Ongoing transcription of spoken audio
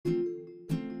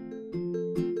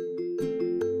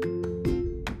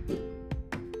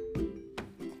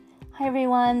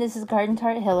everyone, this is Garden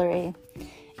Tart Hillary.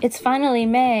 It's finally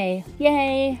May.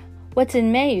 Yay! What's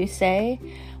in May, you say?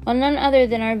 Well, none other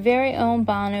than our very own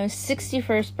Bono's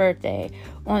 61st birthday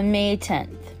on May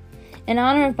 10th. In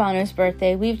honor of Bono's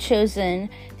birthday, we've chosen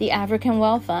the African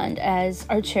Well Fund as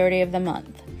our charity of the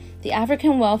month. The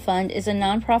African Well Fund is a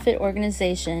nonprofit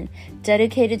organization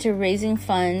dedicated to raising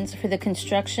funds for the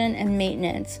construction and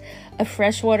maintenance of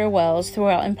freshwater wells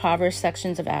throughout impoverished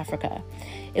sections of Africa.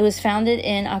 It was founded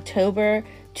in October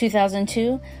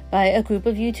 2002 by a group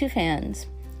of U2 fans.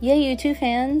 Yay, U2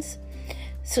 fans!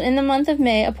 So in the month of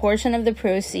May, a portion of the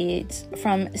proceeds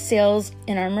from sales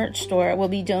in our merch store will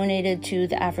be donated to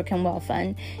the African Well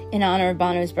Fund in honor of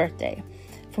Bono's birthday.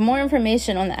 For more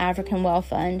information on the African Well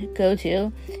Fund, go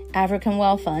to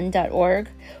africanwellfund.org,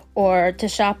 or to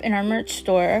shop in our merch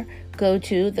store, go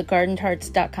to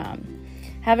thegardentarts.com.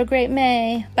 Have a great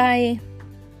May. Bye.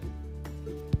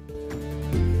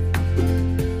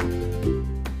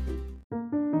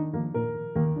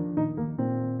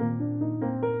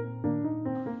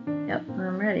 Yep,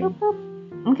 I'm ready.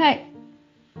 Okay.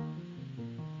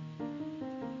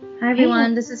 Hi,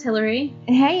 everyone. This is Hillary.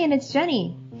 Hey, and it's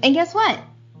Jenny. And guess what?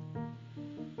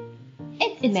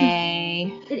 It's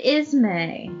May. It is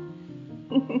May.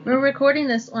 We're recording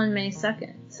this on May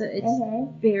 2nd, so it's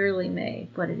barely May,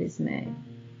 but it is May.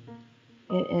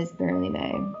 It is barely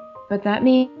May. But that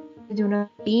means we're doing a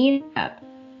bean up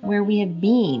where we have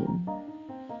been.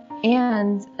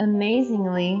 And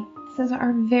amazingly, this is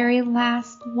our very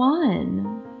last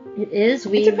one. It is.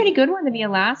 It's a pretty good one to be a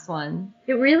last one.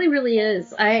 It really, really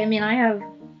is. I mean, I have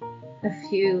a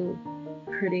few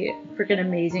pretty freaking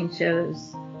amazing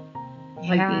shows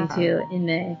like being too in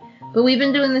May. But we've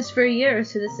been doing this for a year,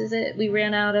 so this is it. We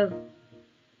ran out of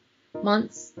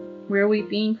months where we've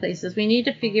been places. We need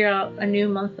to figure out a new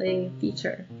monthly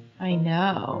feature. I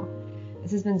know.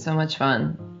 This has been so much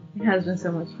fun. It has been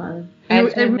so much fun. A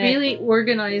really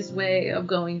organized way of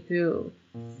going through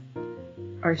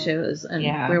our shows and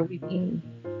where we've been.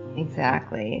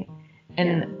 Exactly.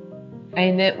 And I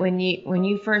admit, when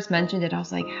you first mentioned it, I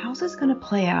was like, how's this going to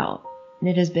play out? And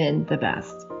it has been the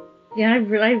best. Yeah, I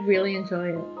really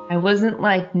enjoy it. I wasn't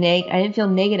I didn't feel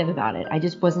negative about it. I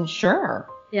just wasn't sure.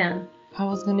 Yeah. How it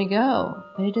was going to go.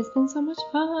 But it has been so much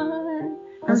fun.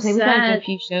 I'm sad. We've got a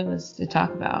few shows to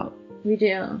talk about. We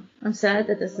do. I'm sad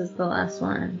that this is the last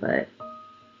one, but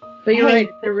you're right.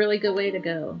 It's a really good way to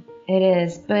go. It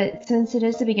is. But since it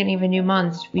is the beginning of a new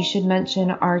month, we should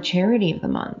mention our charity of the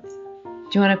month. Do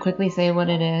you want to quickly say what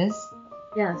it is?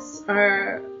 Yes.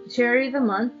 Our charity of the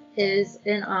month is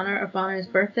in honor of Bono's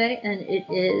birthday, and it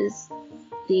is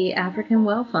the African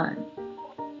Well Fund.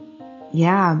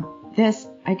 Yeah.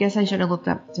 I guess I should have looked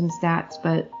up some stats,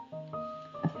 but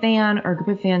a fan or a group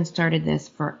of fans started this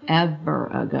forever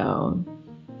ago.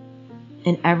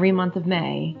 And every month of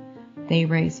May, they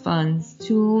raise funds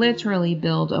to literally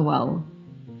build a well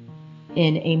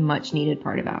in a much needed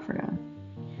part of Africa.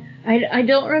 I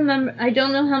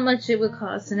don't know how much it would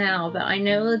cost now, but I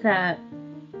know that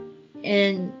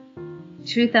in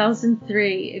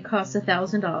 2003, it cost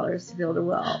 $1,000 to build a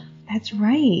well. That's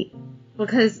right.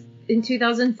 Because in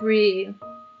 2003,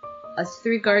 us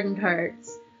three garden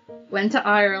tarts went to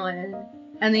Ireland,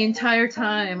 and the entire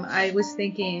time I was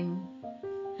thinking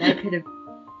that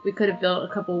we could have built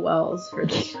a couple wells for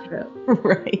this trip.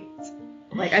 Right.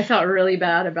 I felt really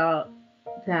bad about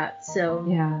that. So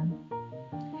yeah.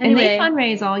 Anyway, and they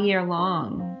fundraise all year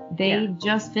long. They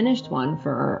just finished one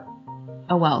for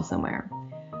a well somewhere.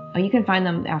 You can find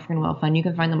them, African Well Fund. You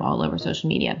can find them all over social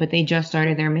media. But they just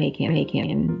started their May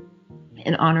campaign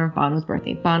in honor of Bono's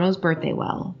birthday. Bono's birthday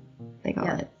well, they call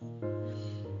it.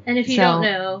 And if you don't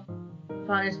know,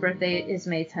 Bono's birthday is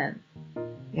May 10th.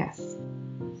 Yes.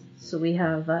 So we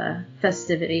have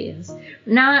festivities.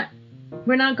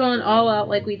 We're not going all out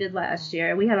like we did last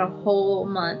year. We had a whole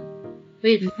month.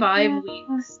 We had 5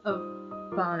 weeks of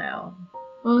Bono.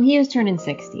 Well, he was turning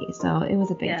 60, so it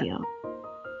was a big deal.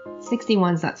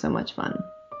 61's not so much fun.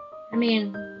 I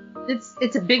mean,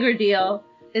 it's a bigger deal.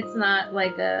 It's not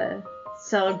like a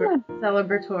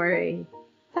celebratory.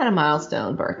 It's not a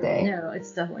milestone birthday. No,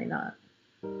 it's definitely not.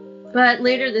 But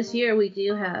later this year, we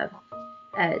do have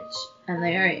Edge and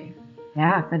Larry.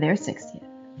 Yeah, for their 60th.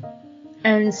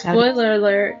 And spoiler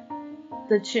alert,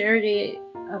 the charity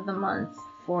of the month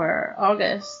for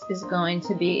August is going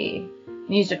to be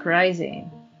Music Rising,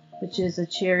 which is a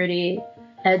charity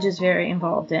Edge is very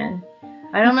involved in.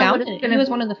 I don't know what it's going to be. He was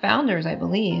one of the founders, I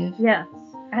believe. Yes.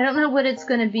 I don't know what it's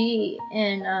going to be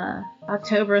in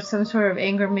October, some sort of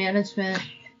anger management.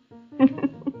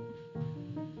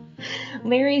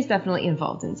 Larry's definitely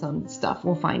involved in some stuff.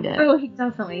 We'll find it. Oh, he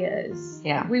definitely is.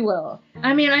 Yeah. We will.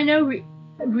 I mean, I know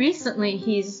recently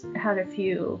he's had a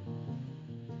few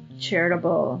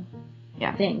charitable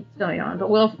things going on,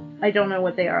 but I don't know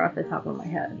what they are off the top of my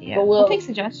head. Yeah, but we'll take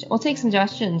suggestions. We'll take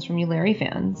suggestions from you Larry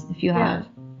fans if you have,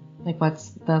 like, what's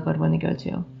the good one to go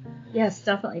to. Yes,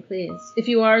 definitely, please. If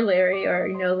you are Larry or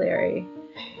you know Larry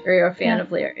or you're a fan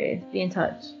of Larry, be in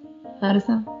touch. Let us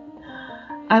know.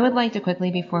 I would like to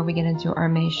quickly, before we get into our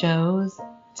May shows,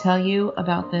 tell you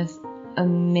about this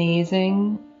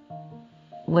amazing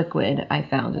liquid I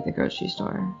found at the grocery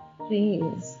store.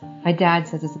 Please. My dad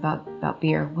says it's about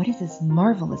beer. What is this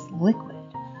marvelous liquid?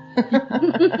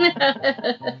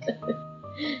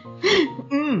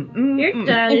 Your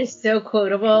dad is so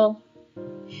quotable.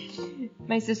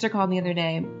 My sister called me the other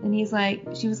day, and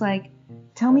she was like,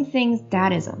 tell me things,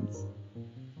 dadisms.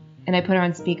 And I put her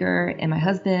on speaker, and my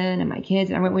husband and my kids,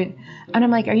 and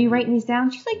I'm like, are you writing these down?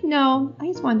 She's like, no, I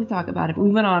just wanted to talk about it. But we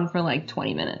went on for like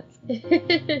 20 minutes.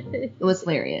 It was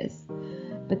hilarious.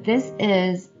 But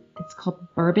it's called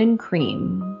bourbon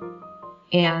cream,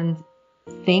 and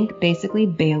think basically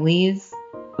Bailey's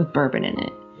with bourbon in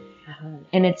it.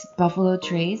 And it's Buffalo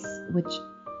Trace, which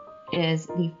is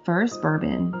the first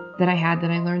bourbon that I had that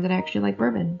I learned that I actually like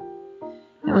bourbon.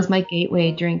 That was my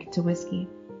gateway drink to whiskey.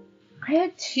 I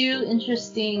had 2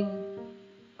 interesting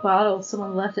bottles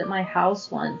someone left at my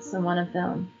house once, and one of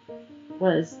them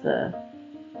was the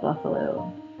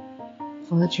Buffalo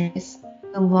Trace.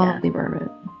 A lovely bourbon.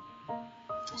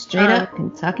 Straight up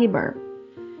Kentucky bourbon.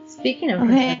 Speaking of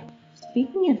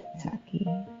Kentucky.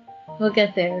 We'll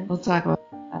get there. We'll talk about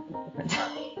that a different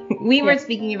time. We were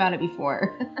speaking about it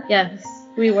before. Yes,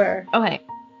 we were. Okay.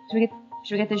 Should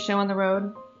we get this show on the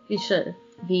road? We should.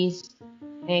 These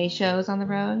May shows on the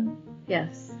road?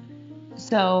 Yes.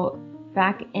 So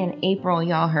back in April,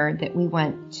 y'all heard that we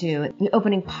went to the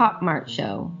opening Pop Mart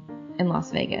show in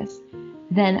Las Vegas.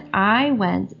 Then I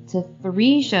went to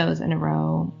 3 shows in a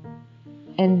row,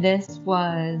 and this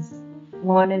was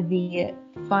one of the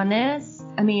funnest.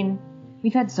 I mean,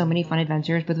 we've had so many fun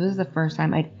adventures, but this was the first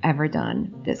time I'd ever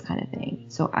done this kind of thing.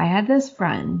 So I had this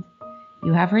friend.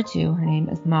 You have her too. Her name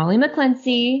is Molly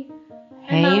McClincy.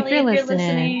 Hey, Molly, if you're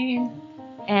listening.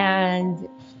 And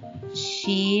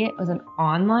she was an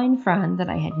online friend that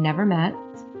I had never met.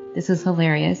 This is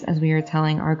hilarious, as we were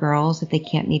telling our girls that they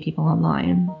can't meet people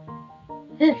online.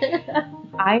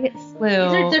 I flew. These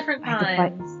are different kinds. I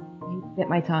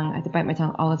had to bite my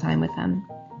tongue all the time with them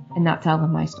and not tell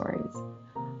them my stories.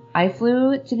 I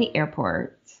flew to the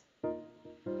airport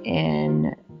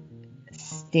in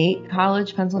State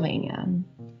College, Pennsylvania,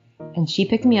 and she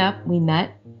picked me up. We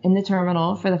met in the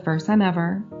terminal for the first time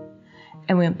ever,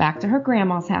 and we went back to her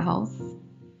grandma's house,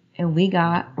 and we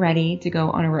got ready to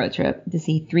go on a road trip to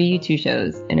see 3 U2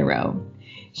 shows in a row.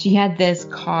 She had this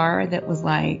car that was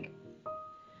like,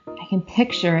 I can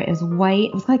picture it was white.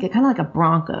 It was like kind of like a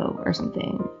Bronco or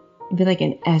something. It'd be like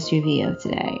an SUV of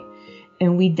today.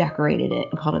 And we decorated it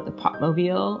and called it the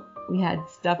Popmobile. We had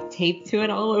stuff taped to it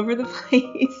all over the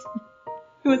place.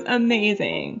 It was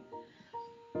amazing.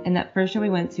 And that first show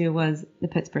we went to was the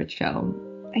Pittsburgh show.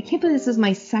 I can't believe this was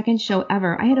my second show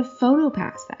ever. I had a photo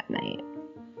pass that night.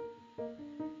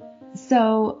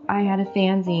 So I had a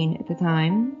fanzine at the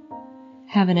time,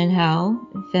 Heaven and Hell,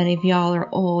 if any of y'all are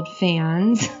old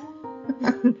fans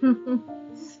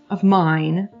of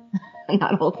mine.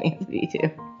 Not old fans of you too.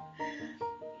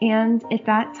 And at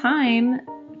that time,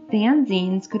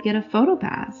 fanzines could get a photo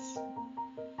pass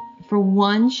for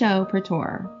 1 show per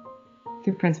tour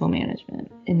through Principal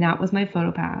Management. And that was my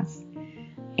photo pass.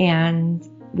 And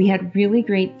we had really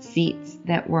great seats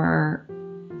that were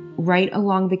right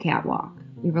along the catwalk.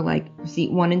 We were like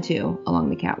seat 1 and 2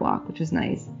 along the catwalk, which was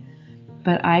nice.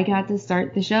 But I got to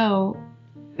start the show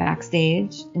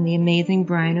backstage, and the amazing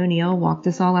Brian O'Neill walked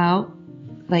us all out,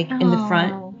 like in the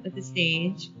front of the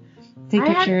stage. Take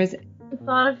pictures. I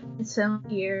thought of it so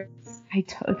years. I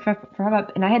took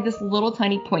up, and I had this little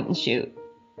tiny point and shoot,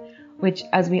 which,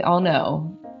 as we all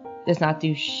know, does not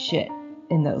do shit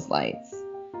in those lights.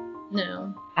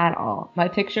 No. At all. My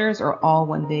pictures are all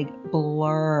one big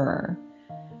blur.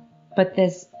 But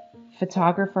this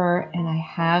photographer, and I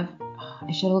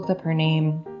should have looked up her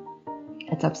name.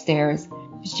 It's upstairs.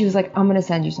 She was like, I'm going to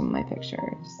send you some of my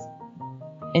pictures.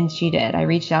 And she did. I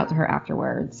reached out to her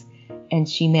afterwards, and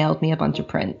she mailed me a bunch of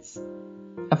prints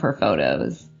of her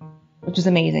photos, which is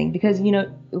amazing because, you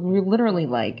know, we're literally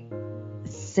like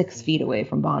 6 feet away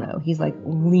from Bono. He's like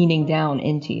leaning down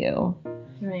into you.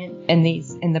 Right. And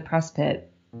in the press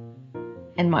pit.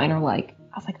 And mine are like,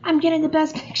 I was like, I'm getting the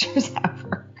best pictures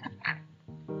ever.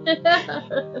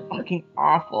 Fucking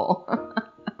awful.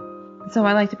 So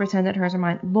I like to pretend that hers are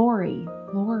mine. Lori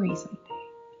something.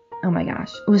 Oh my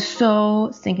gosh. It was so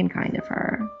stinking kind of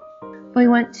her. We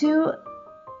went to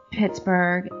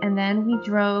Pittsburgh, and then we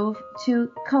drove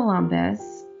to Columbus,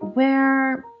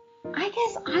 where I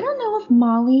don't know if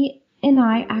Molly and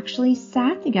I actually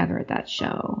sat together at that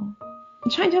show.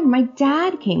 I'm trying to remember. My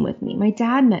dad came with me. My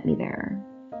dad met me there.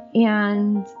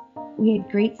 And we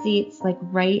had great seats, like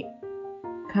right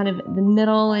kind of the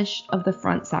middle-ish of the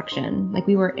front section. Like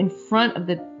we were in front of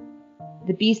the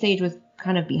B stage was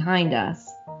kind of behind us,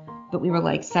 but we were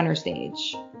like center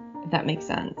stage, if that makes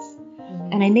sense.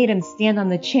 And I made him stand on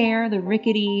the chair, the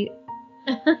rickety,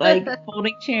 like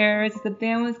folding chairs. The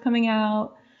band was coming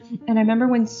out. And I remember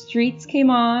when Streets came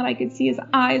on, I could see his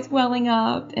eyes welling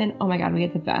up. And oh my God, we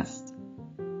had the best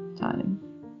time.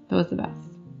 That was the best.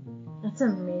 That's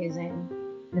amazing.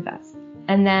 The best.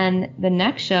 And then the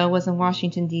next show was in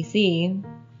Washington, D.C.,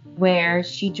 where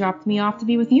she dropped me off to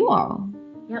be with you all.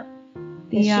 Yep.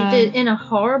 She did in a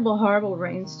horrible, horrible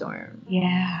rainstorm.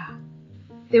 Yeah.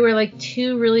 There were like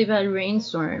 2 really bad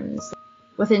rainstorms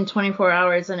within 24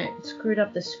 hours, and it screwed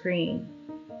up the screen.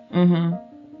 Mm-hmm.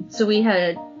 So we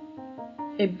had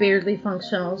a barely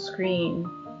functional screen.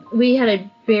 We had a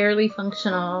barely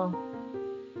functional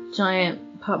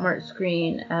giant Pop Mart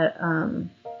screen at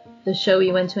the show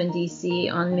we went to in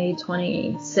DC on May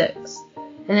 26th.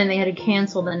 And then they had to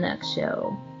cancel the next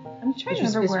show. I'm trying to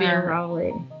remember supposed to be in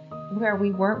Raleigh. Where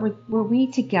we were. Were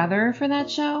we together for that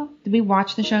show? Did we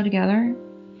watch the show together?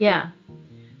 Yeah.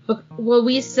 Well,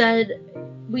 we said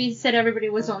everybody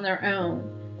was on their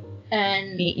own.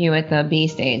 And meet you at the B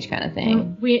stage kind of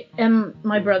thing.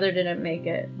 My brother didn't make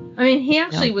it. I mean, he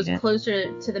actually was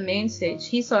closer to the main stage.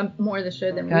 He saw more of the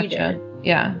show than we did.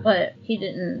 Yeah. But he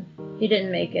didn't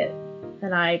make it,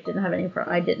 and I didn't have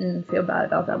I didn't feel bad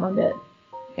about that one bit.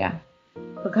 Yeah.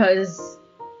 Because,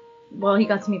 well, he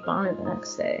got to meet Bono the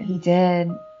next day. He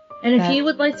did. And if you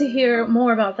would like to hear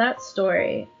more about that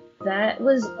story, that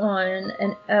was on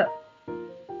an ep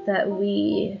that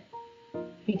we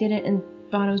did it in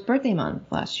Bono's birthday month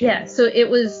last year. Yeah, so it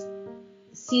was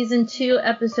season 2,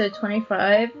 episode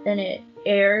 25, and it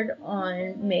aired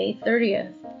on May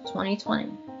 30th,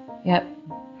 2020. Yep,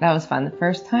 that was fun. The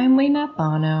first time we met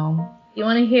Bono. You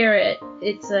want to hear it?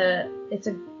 It's a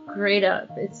great up.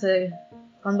 It's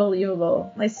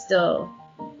unbelievable.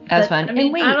 That's fun. I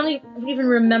mean, I don't even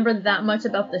remember that much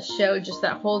about the show. Just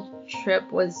that whole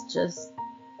trip was just.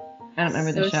 I don't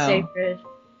remember the show. Sacred.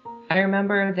 I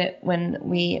remember that when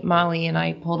Molly and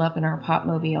I pulled up in our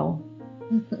Popmobile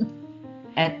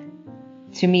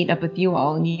to meet up with you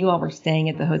all, and you all were staying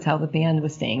at the hotel the band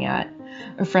was staying at.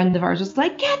 A friend of ours was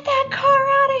like, "Get that car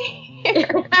out of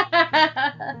here!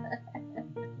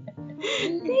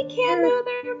 They can't know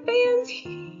their band's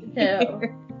here." No.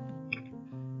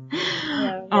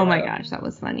 Oh my gosh, that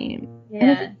was funny.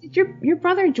 Yeah. And your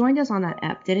brother joined us on that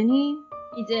ep, didn't he?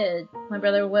 He did. My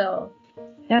brother Will.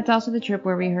 That's also the trip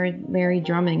where we heard Larry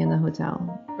drumming in the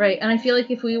hotel. Right, and I feel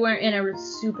like if we weren't in a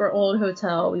super old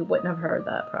hotel, we wouldn't have heard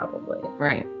that probably.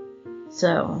 Right.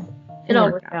 So, it all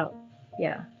worked out.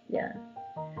 Yeah.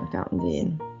 Worked out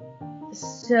indeed.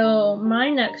 So, my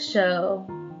next show...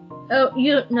 Oh,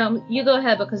 you go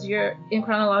ahead because you're in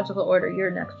chronological order.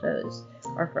 Your next shows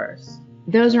are first.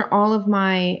 Those are all of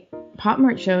my Pop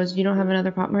Mart shows. You don't have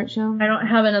another Pop Mart show? I don't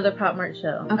have another Pop Mart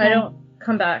show. Okay. I don't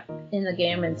come back in the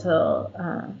game until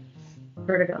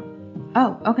Vertigo.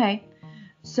 Oh, okay.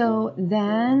 So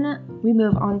then we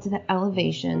move on to the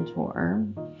Elevation tour,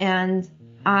 and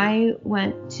I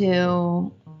went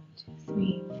to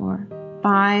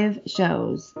 5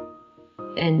 shows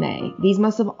in May. These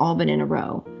must have all been in a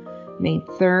row. May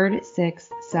 3rd, 6th,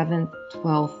 7th,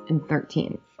 12th, and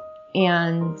 13th.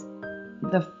 And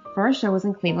the first show was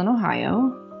in Cleveland,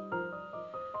 Ohio,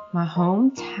 my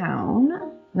hometown.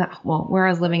 Where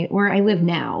I live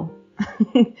now.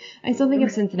 I still think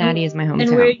of Cincinnati as my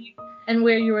hometown. And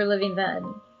where you were living then.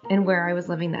 And where I was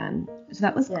living then. So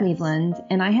that was Cleveland,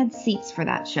 and I had seats for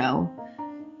that show.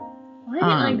 Why didn't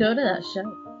I go to that show?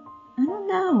 I don't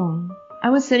know.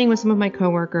 I was sitting with some of my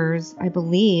coworkers, I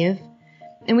believe,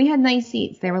 and we had nice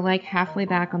seats. They were like halfway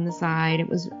back on the side.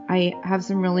 I have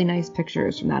some really nice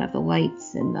pictures from that of the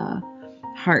lights and the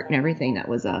heart and everything.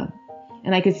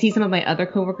 And I could see some of my other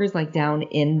coworkers like down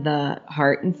in the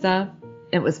heart and stuff.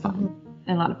 It was fun.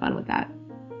 And a lot of fun with that.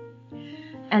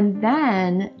 And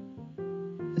then,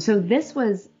 so this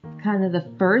was kind of the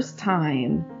first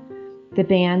time the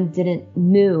band didn't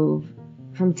move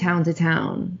from town to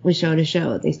town with show to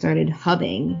show. They started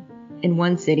hubbing in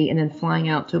one city and then flying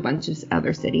out to a bunch of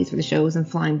other cities for the shows and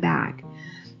flying back.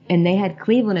 And they had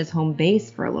Cleveland as home base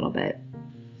for a little bit.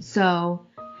 So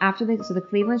the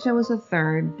Cleveland show was the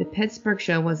 3rd. The Pittsburgh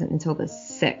show wasn't until the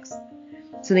 6th.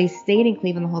 So they stayed in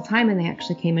Cleveland the whole time, and they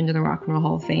actually came into the Rock and Roll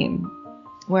Hall of Fame,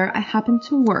 where I happened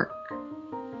to work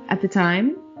at the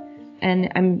time.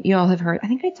 And you all have heard, I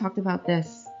think I talked about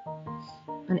this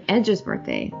on Edge's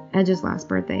last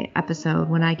birthday episode,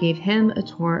 when I gave him a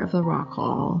tour of the Rock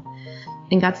Hall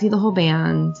and got to see the whole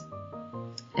band.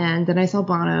 And then I saw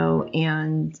Bono,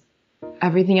 and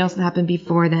everything else that happened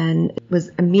before then was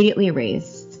immediately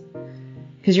erased.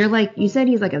 Because you said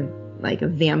he's like a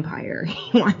vampire.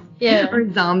 Yeah. Or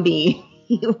a zombie.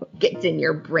 He gets in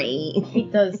your brain. He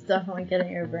does definitely get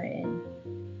in your brain.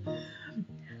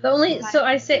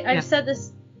 I've said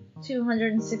this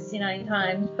 269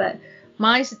 times, but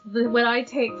what I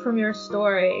take from your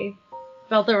story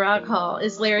about the Rock Hall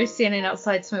is Larry standing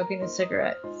outside smoking a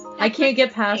cigarette. I can't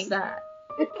get past that.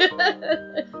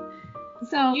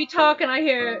 So you talk and I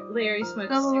hear Larry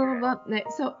smoke a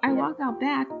cigarette. So I walked out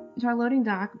back to our loading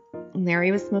dock.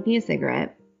 Larry was smoking a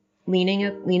cigarette,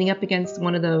 leaning up against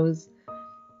one of those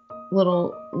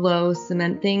little low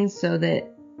cement things so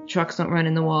that trucks don't run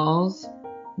in the walls.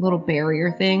 Little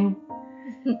barrier thing.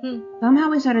 Somehow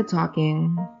we started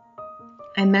talking.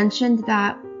 I mentioned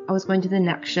that I was going to the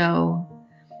next show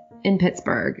in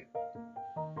Pittsburgh.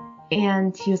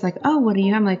 And he was like, oh, what do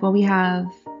you have? I'm like, well, we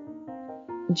have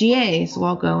GA, so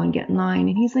I'll go and get in line.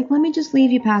 And he's like, let me just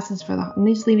leave you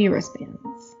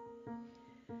wristbands.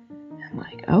 I'm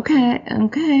like,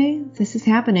 okay, this is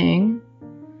happening.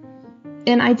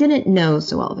 And I didn't know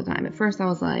so well at the time. At first I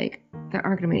was like, there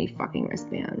aren't going to be any fucking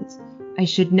wristbands. I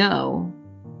should know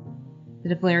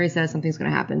that if Larry says something's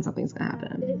going to happen, something's going to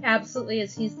happen. It absolutely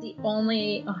is. He's the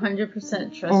only 100%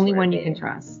 trustworthy. Only one you can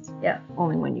trust. Yeah.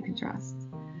 Only one you can trust.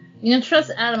 You can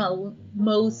trust Adam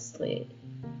mostly,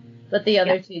 but the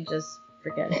other two, just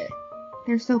forget it.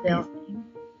 They're so busy.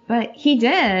 But he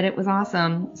did. It was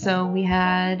awesome. So we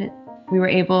were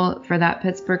able, for that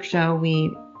Pittsburgh show,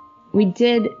 we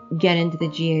did get into the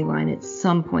GA line at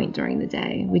some point during the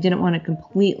day. We didn't want to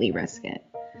completely risk it.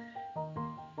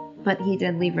 But he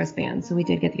did leave wristbands, so we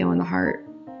did get to go in the Heart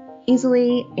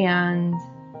easily. And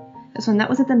that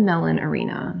was at the Mellon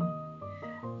Arena.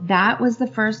 That was the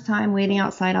first time waiting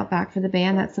outside out back for the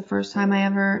band. That's the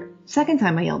second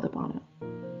time I yelled at Bono.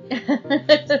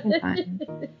 Second time.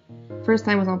 First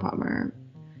time was on Palmer.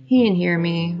 He didn't hear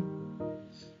me.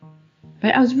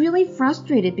 But I was really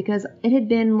frustrated because it had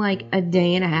been like a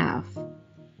day and a half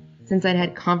since I'd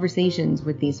had conversations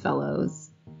with these fellows.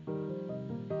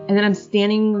 And then I'm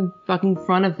standing in fucking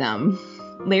front of them.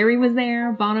 Larry was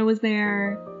there. Bono was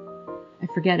there. I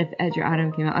forget if Edge or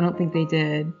Adam came out. I don't think they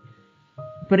did.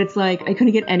 But it's like, I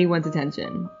couldn't get anyone's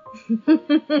attention.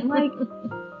 I'm like,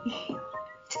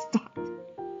 just stop.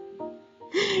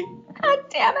 God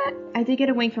damn it. I did get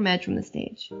a wink from Edge from the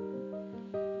stage.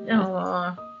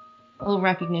 Aww. A little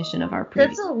recognition of our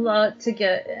previous. That's a lot to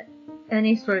get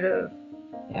any sort of...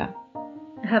 Yeah.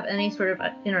 Have any sort of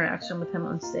interaction with him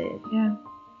on stage. Yeah,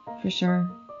 for sure.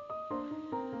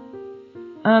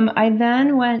 I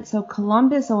then went,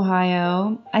 Columbus,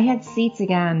 Ohio. I had seats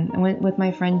again. I went with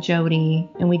my friend Jody,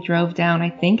 and we drove down, I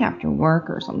think, after work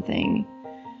or something.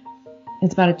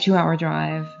 It's about a 2-hour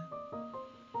drive.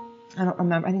 I don't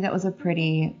remember. I think that was a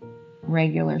pretty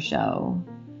regular show.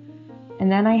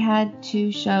 And then I had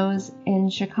 2 shows in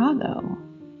Chicago.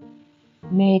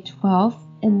 May 12th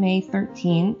and May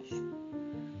 13th.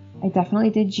 I definitely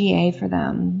did GA for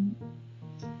them.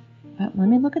 But let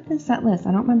me look at the set list.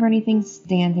 I don't remember anything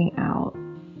standing out.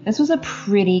 This was a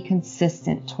pretty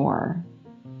consistent tour.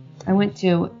 I went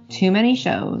to too many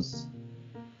shows.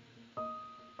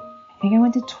 I think I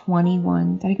went to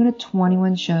 21. Did I go to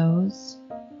 21 shows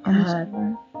on this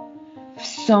tour?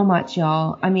 So much,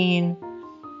 y'all. I mean,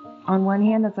 on one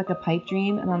hand, that's like a pipe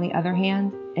dream, and on the other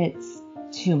hand, it's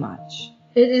too much.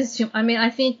 It is too... I mean,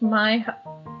 I think my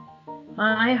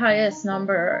highest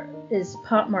number is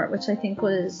Pop Mart, which I think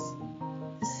was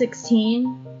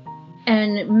 16,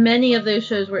 and many of those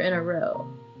shows were in a row,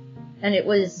 and it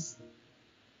was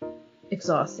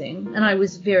exhausting, and I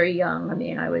was very young. I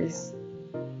mean, I was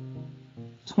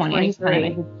 20. I just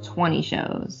did 20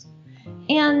 shows,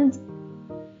 and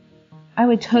I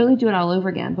would totally do it all over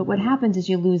again, but what happens is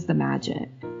you lose the magic.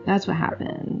 That's what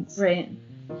happens. Right.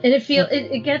 And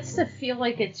it gets to feel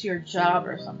like it's your job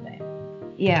or something.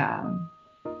 Yeah.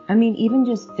 I mean, even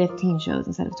just 15 shows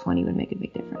instead of 20 would make a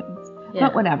big difference. Yeah.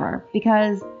 But whatever,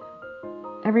 because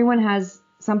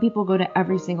some people go to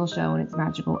every single show and it's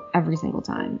magical every single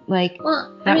time. For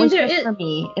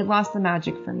me. It lost the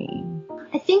magic for me.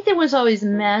 I think there was always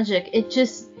magic. It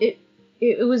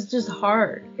was just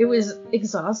hard. It was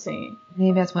exhausting.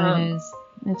 Maybe that's what it is.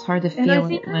 It's hard to feel and I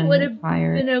think when I would have,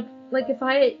 tired. like if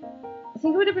I I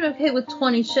think it would have been okay with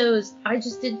 20 shows. I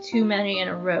just did too many in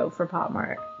a row for Pop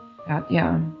Mart.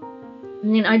 Yeah. I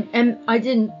mean, I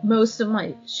did most of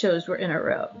my shows were in a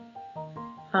row.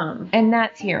 And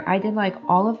that's here. I did like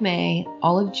all of May,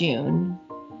 all of June,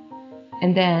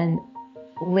 and then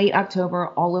late October,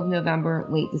 all of November,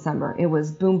 late December. It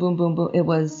was boom, boom, boom, boom. It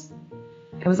was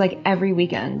like every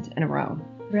weekend in a row.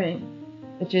 Right.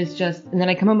 Which is just, and then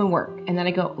I come home and work, and then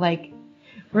I go like.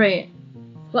 Right.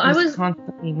 Well, I was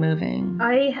constantly moving.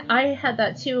 I had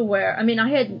that too, where I mean, I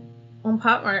had on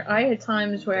Pop Mart, I had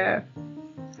times where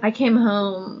I came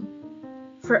home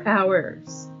for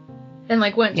hours and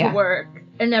like went to work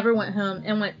and never went home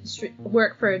and went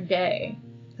work for a day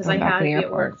because I had to be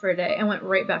at work for a day and went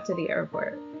right back to the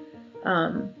airport.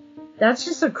 That's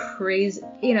just a crazy,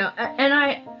 you know, and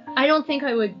I don't think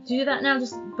I would do that now,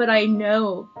 but I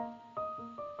know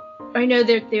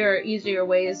that there are easier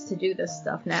ways to do this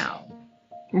stuff now.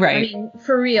 Right. I mean,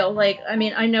 for real, like, I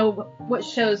mean, I know what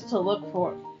shows to look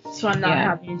for, so I'm not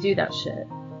having to do that shit.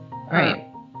 Right.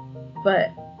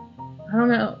 But I don't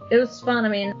know. It was fun. I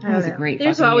mean, it was a great.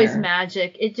 There's always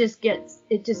magic. It just gets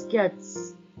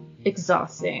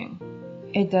exhausting.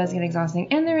 It does get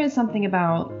exhausting, and there is something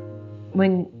about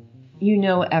when you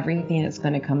know everything that's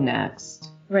going to come next.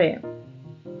 Right.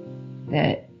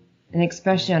 That, and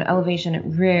especially on Elevation,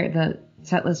 the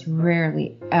set list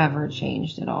rarely ever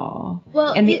changed at all.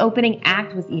 Well, and the opening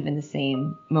act was even the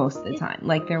same most of the time.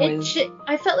 Like there was.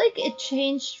 I felt like it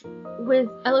changed with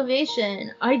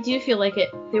Elevation. I do feel like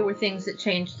there were things that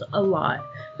changed a lot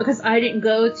because I didn't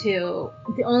go to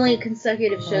the only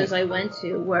consecutive shows I went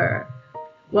to were.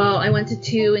 Well, I went to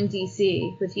 2 in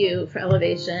DC with you for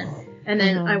Elevation, and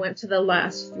then I went to the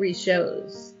last 3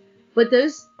 shows. But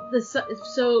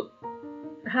so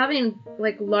having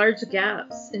like large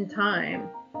gaps in time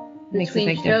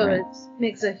between shows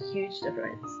makes a huge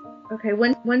difference. Okay,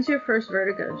 when's your first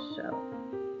Vertigo show?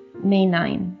 May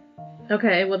 9.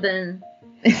 Okay, well then.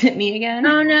 Is it me again?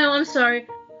 Oh no, I'm sorry.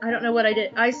 I don't know what I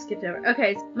did. I skipped over.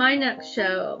 Okay, my next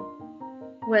show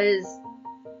was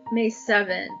May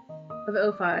 7th of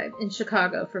 2005 in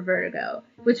Chicago for Vertigo,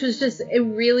 which was just a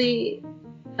really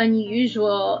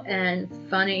unusual and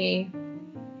funny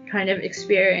kind of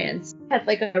experience. I had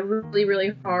like a really,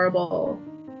 really horrible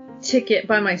ticket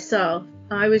by myself.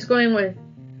 I was going with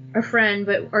a friend,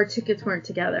 but our tickets weren't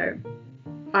together.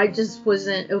 I just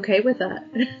wasn't okay with that.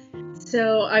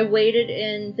 So I waited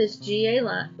in this GA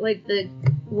line, like the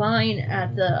line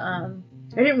at the,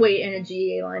 I didn't wait in a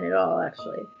GA line at all,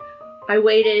 actually. I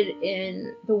waited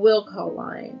in the will call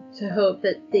line to hope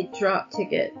that they'd drop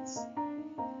tickets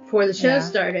before the show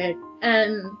started.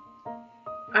 And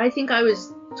I think I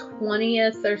was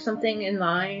 20th or something in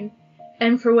line,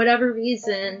 and for whatever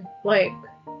reason, like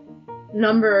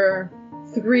number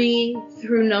 3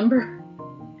 through number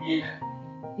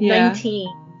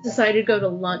 19 decided to go to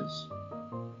lunch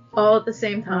all at the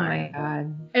same time. Oh my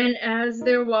god. And as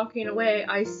they're walking away,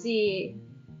 I see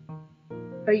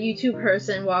a YouTube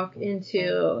person walk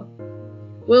into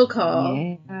will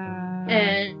call,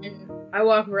 and I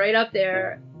walk right up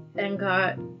there and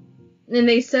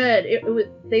they said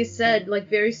they said like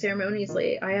very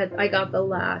ceremoniously I got the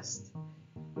last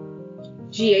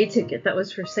GA ticket that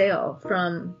was for sale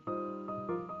from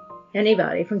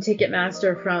anybody, from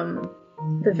Ticketmaster, from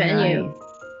the venue. Nice.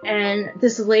 And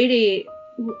this lady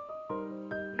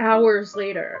hours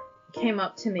later came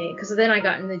up to me, because then I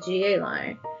got in the GA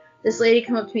line. This lady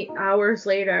came up to me hours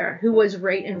later, who was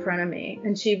right in front of me,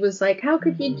 and she was like, "How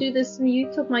could you do this to me?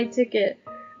 You took my ticket,"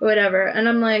 or whatever. And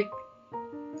I'm like,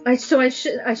 I should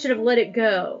have let it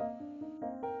go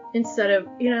instead of,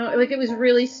 you know, like, it was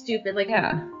really stupid. Like,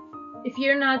 if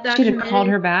you're not that, should have called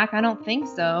her back. I don't think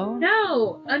so.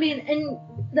 No, I mean, and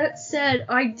that said,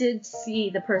 I did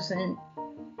see the person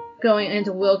going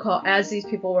into will call as these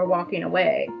people were walking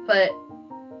away, but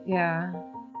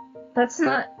that's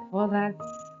not. Well, that's.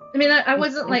 I mean, I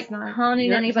wasn't like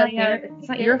haunting anybody. It's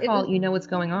not your fault. You know what's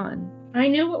going on. I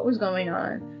knew what was going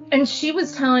on. And she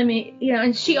was telling me, you know,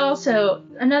 and she also,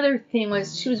 another thing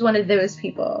was, she was one of those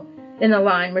people in the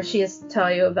line where she has to tell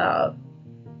you about,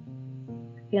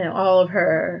 you know, all of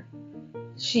her,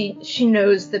 she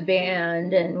knows the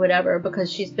band and whatever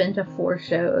because she's been to 4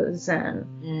 shows,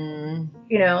 and,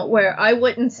 you know, where I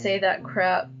wouldn't say that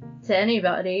crap to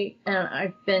anybody, and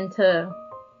I've been to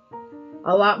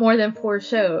a lot more than 4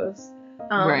 shows.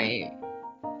 Right.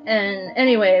 And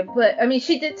anyway, but I mean,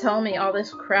 she did tell me all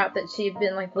this crap that she'd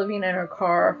been like living in her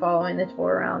car following the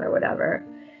tour around or whatever.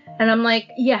 And I'm like,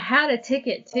 you had a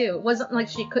ticket too. It wasn't like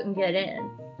she couldn't get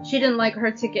in. She didn't like her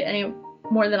ticket any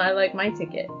more than I liked my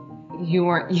ticket. You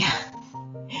weren't,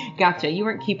 Gotcha. You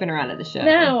weren't keeping her out of the show.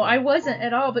 No, I wasn't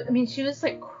at all. But I mean, she was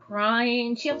like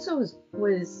crying. She also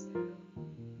was.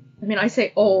 I mean, I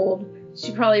say old.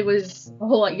 She probably was a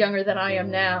whole lot younger than I am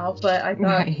now, but I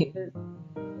thought she was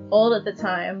old at the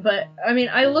time. But I mean,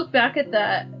 I look back at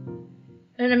that,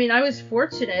 and I mean, I was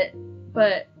fortunate,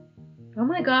 but oh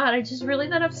my God,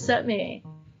 that upset me.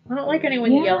 I don't like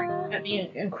anyone yelling at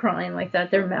me and crying like that.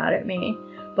 They're mad at me.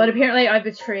 But apparently I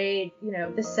betrayed,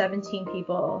 the 17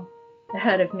 people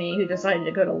ahead of me who decided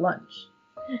to go to lunch.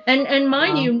 And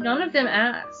mind you, none of them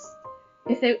asked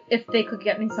if they could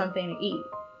get me something to eat.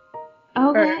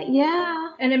 Okay,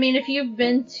 yeah. And I mean, if you've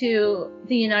been to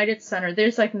the United Center,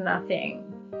 there's like nothing.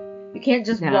 You can't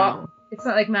just walk. It's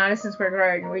not like Madison Square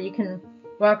Garden where you can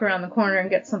walk around the corner and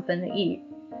get something to eat.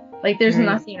 Like, there's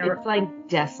nothing. It's like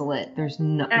desolate. There's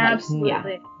nothing.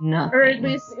 Absolutely. Nothing. Or at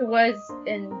least it was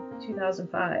in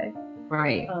 2005.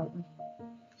 Right.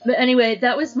 But anyway,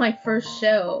 that was my first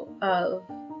show of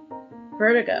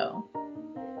Vertigo.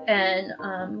 And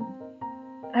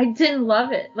I didn't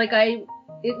love it. Like,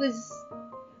 it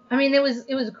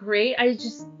was great. I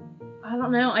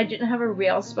don't know. I didn't have a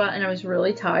rail spot and I was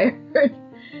really tired.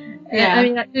 Yeah. I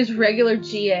mean, it was regular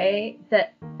GA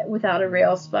that without a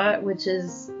rail spot, which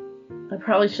is, I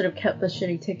probably should have kept the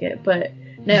shitty ticket, but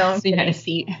no. So you had a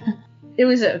seat. It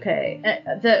was okay.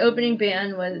 The opening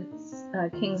band was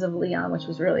Kings of Leon, which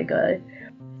was really good.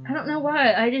 I don't know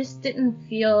why. I just didn't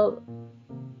feel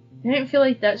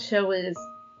like that show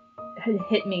had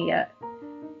hit me yet.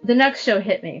 The next show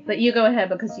hit me, but you go ahead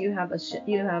because you have a.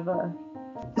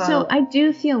 So I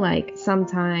do feel like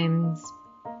sometimes,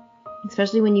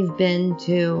 especially when you've been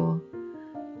to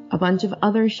a bunch of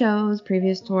other shows,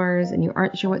 previous tours, and you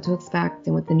aren't sure what to expect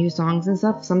and with the new songs and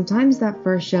stuff, sometimes that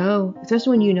first show,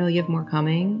 especially when you know you have more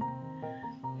coming,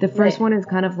 the first one is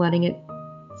kind of letting it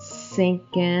sink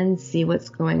in, see what's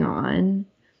going on,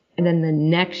 and then the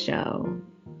next show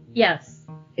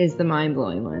is the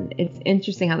mind-blowing one. It's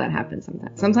interesting how that happens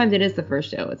sometimes. Sometimes it is the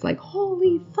first show. It's like,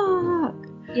 holy fuck.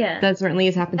 Yeah. That certainly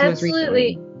has happened to us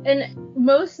recently. And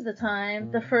most of the time,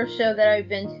 the first show that I've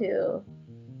been to,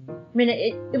 I mean,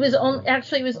 it was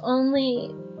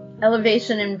only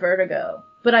Elevation and Vertigo,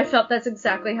 but I felt that's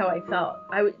exactly how I felt.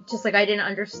 I didn't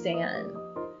understand.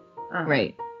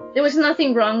 Right. There was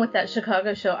nothing wrong with that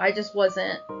Chicago show. I just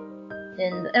wasn't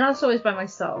and also I was by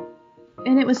myself.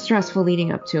 And it was stressful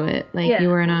leading up to it. Like, you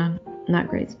were in a not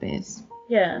great space.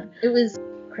 Yeah, it was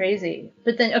crazy.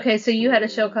 But then, okay, so you had a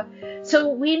show so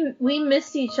we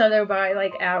missed each other by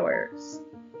like hours.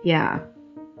 Yeah.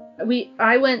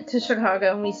 I went to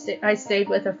Chicago and I stayed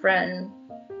with a friend.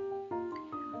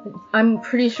 I'm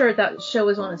pretty sure that show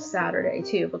was on a Saturday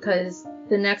too, because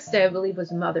the next day I believe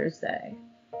was Mother's Day.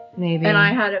 Maybe. And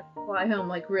I had to fly home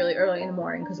like really early in the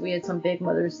morning because we had some big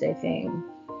Mother's Day thing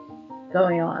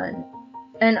going on.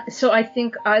 And so I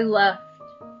think I left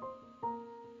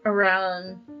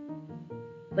around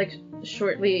like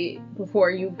shortly before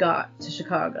you got to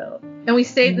Chicago. And we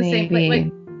stayed the same place.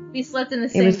 Like, we slept in the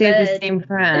same bed. We stayed with the same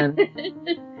friend.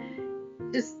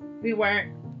 Just, we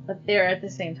weren't there at the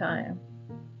same time.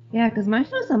 Yeah, because my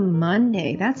show's on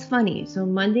Monday. That's funny. So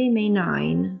Monday, May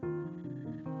 9,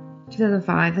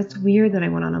 2005. That's weird that I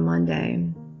went on a Monday.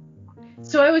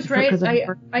 So I was right.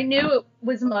 I knew it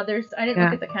was Mother's. I didn't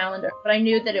look at the calendar, but I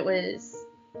knew that it was.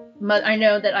 I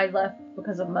know that I left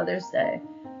because of Mother's Day,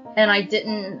 and I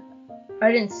didn't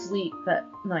sleep that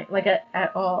night, like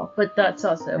at all. But that's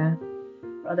also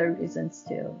for other reasons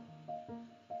too.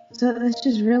 So it's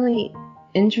just really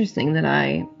interesting that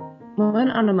I went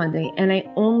on a Monday, and I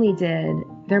only did.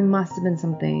 There must have been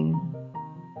something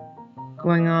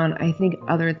going on, I think,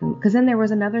 other than, because then there was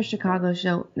another Chicago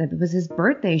show that was his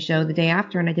birthday show the day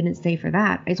after, and I didn't stay for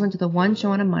that. I just went to the one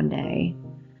show on a Monday,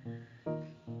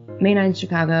 May 9th,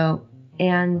 Chicago,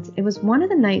 and it was one of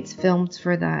the nights filmed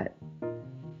for the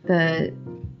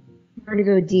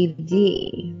Vertigo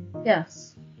DVD.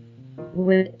 Yes.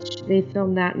 Which they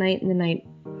filmed that night and the night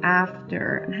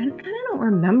after, and I kind of don't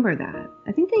remember that.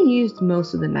 I think they used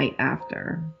most of the night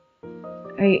after.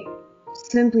 I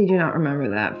simply do not remember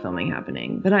that filming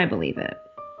happening, but I believe it.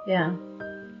 Yeah.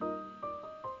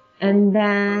 And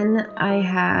then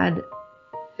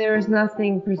there was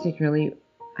nothing particularly,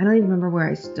 I don't even remember where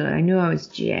I stood. I knew I was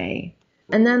GA.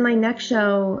 And then my next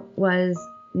show was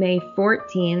May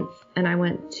 14th, and I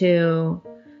went to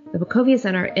the Wachovia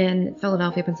Center in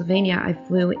Philadelphia, Pennsylvania. I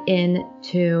flew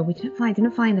into, I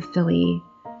didn't fly into Philly.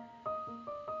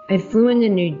 I flew into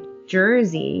New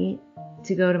Jersey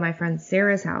to go to my friend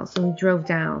Sarah's house, and we drove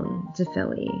down to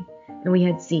Philly, and we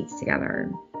had seats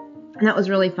together. And that was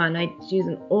really fun. She was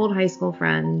an old high school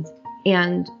friend,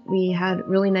 and we had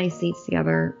really nice seats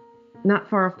together. not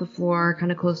far off the floor,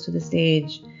 kind of close to the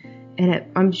stage. And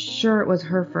I'm sure it was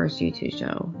her first U2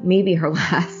 show, maybe her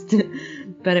last,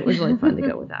 but it was really fun to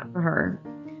go with that for her.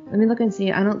 Let me look and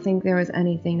see. I don't think there was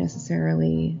anything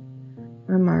necessarily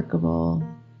remarkable.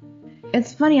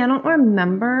 It's funny, I don't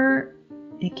remember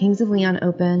at Kings of Leon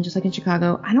Open, just like in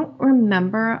Chicago, I don't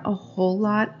remember a whole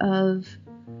lot of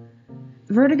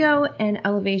Vertigo and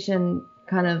Elevation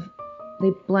kind of,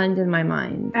 they blend in my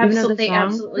mind. Absolutely, even though the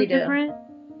songs absolutely were different,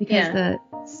 because the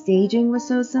staging was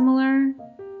so similar.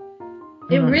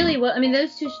 It really was. I mean,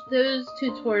 those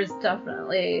two tours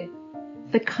definitely.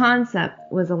 The concept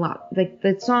was a lot, like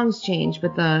the songs changed,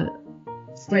 but the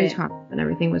stage concept and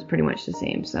everything was pretty much the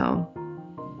same. So,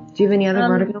 do you have any other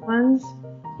Vertigo ones?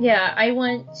 Yeah, I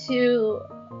went to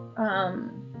a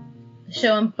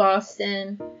show in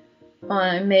Boston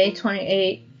on May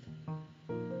 28th,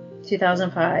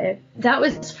 2005. That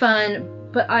was fun,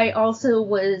 but I also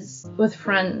was with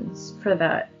friends for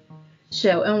that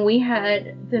show, and we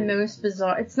had the most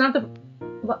bizarre. It's not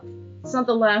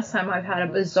the last time I've had a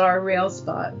bizarre rail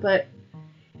spot, but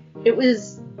it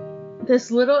was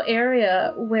this little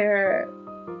area where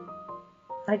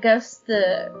I guess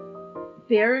the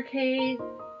barricade,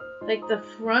 like the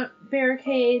front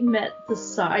barricade met the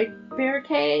side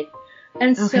barricade,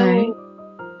 and so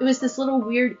it was this little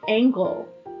weird angle,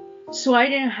 so I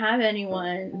didn't have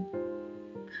anyone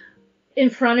in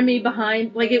front of me,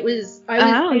 behind, like it was, I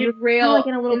had rail like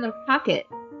in a little pocket.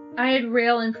 I had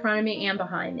rail in front of me and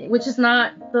behind me, which is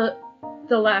not the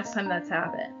last time that's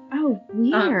happened. Oh,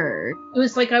 weird. It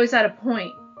was like I was at a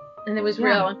point, and there was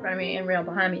rail in front of me and rail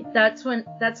behind me. That's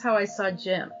how I saw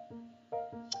Jim.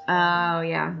 Oh,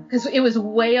 yeah. Because it was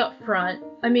way up front.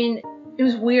 I mean, it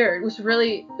was weird. It was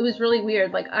really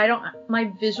weird. Like, my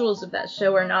visuals of that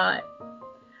show are not,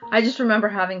 I just remember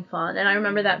having fun, and I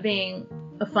remember that being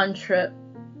a fun trip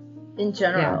in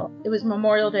general. Yeah. It was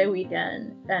Memorial Day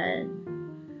weekend, and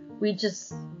we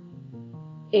just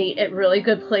ate at really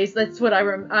good places. That's what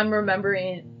I'm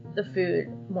remembering, the food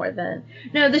more than.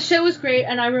 No, the show was great,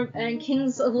 and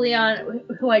Kings of Leon,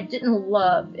 who I didn't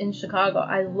love in Chicago,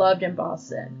 I loved in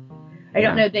Boston. I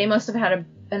don't know, they must have had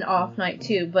an off night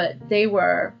too, but they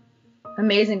were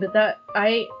amazing. But that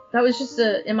was just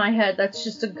in my head, that's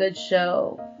just a good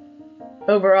show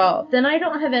overall. Then I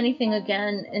don't have anything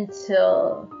again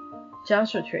until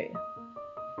Joshua Tree.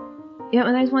 Yeah,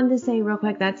 and I just wanted to say real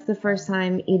quick, that's the first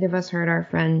time either of us heard our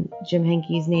friend Jim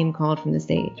Henke's name called from the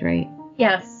stage, right?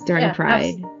 Yes. During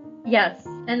Pride. Yes.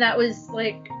 And that was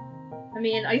like, I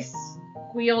mean, I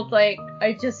squealed like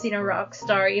I just seen a rock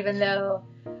star, even though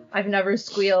I've never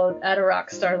squealed at a rock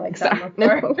star like that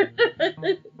before.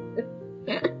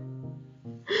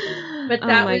 But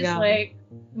that was God. Like,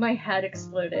 my head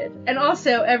exploded. And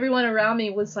also, everyone around me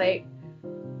was like,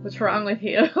 what's wrong with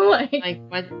you? like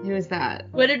what? Who is that?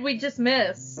 What did we just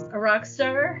miss? A rock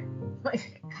star?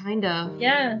 Like, kind of.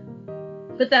 Yeah.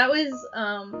 But that was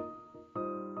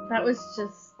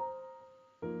just,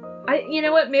 you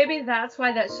know what? Maybe that's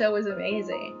why that show was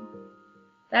amazing.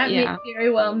 That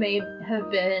very well may have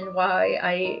been why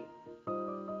I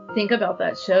think about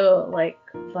that show. Like,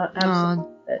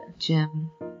 Jim.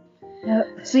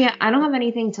 Yep. So yeah, I don't have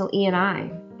anything till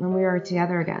E&I when we were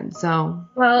together again. So.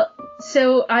 Well,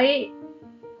 so God,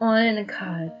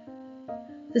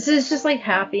 this is just like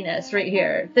happiness right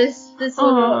here. This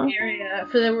little area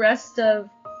for the rest of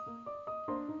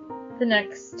the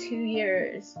next 2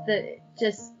 years.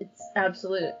 It's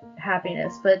absolute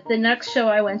happiness. But the next show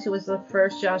I went to was the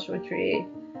first Joshua Tree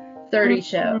 30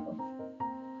 show,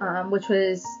 which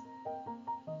was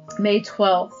May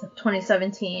 12th,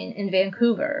 2017 in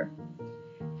Vancouver.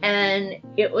 And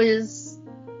it was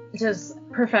just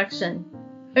perfection.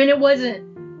 I mean, it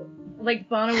wasn't like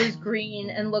Bono was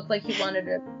green and looked like he wanted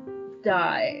to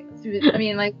die. I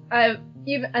mean, like I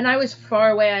was far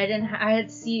away. I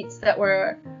had seats that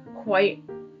were quite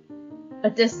a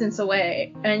distance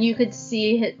away, and you could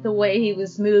see the way he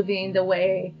was moving, the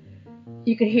way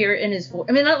you could hear it in his voice.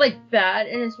 I mean, not like bad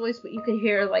in his voice, but you could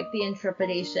hear like the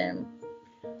intrepidation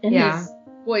in his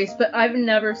voice. But I've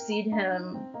never seen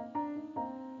him.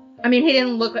 I mean, he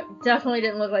definitely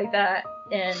didn't look like that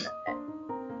in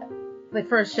the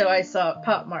first show I saw at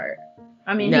Pop Mart.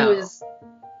 I mean,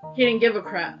 he didn't give a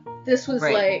crap. This was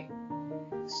like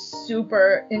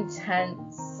super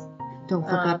intense. Don't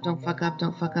fuck up, don't fuck up,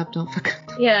 don't fuck up, don't fuck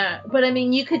up. Yeah, but I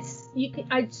mean, you could,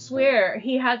 I swear,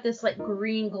 he had this like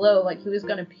green glow, like he was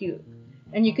gonna puke.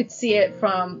 And you could see it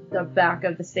from the back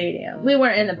of the stadium. We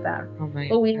weren't in the back,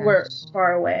 but we were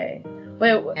far away.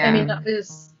 But I mean, that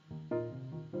was,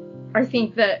 I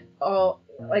think that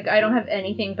I don't have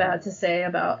anything bad to say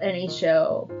about any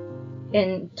show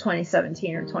in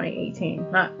 2017 or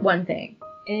 2018. Not one thing.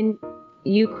 And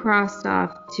you crossed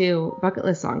off 2 bucket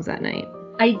list songs that night.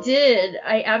 I did.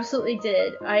 I absolutely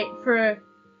did.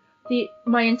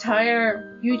 My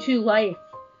entire U2 life,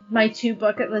 my 2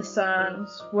 bucket list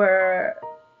songs were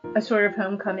A Sort of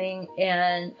Homecoming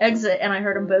and Exit, and I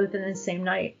heard them both in the same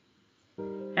night.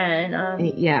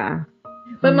 And yeah.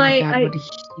 But oh my God, what a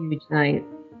huge night.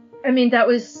 I mean, that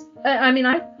was. I mean,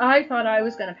 I thought I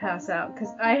was gonna pass out because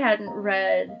I hadn't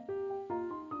read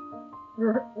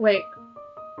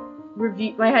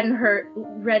review. I hadn't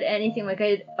read anything. Like, I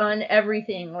had on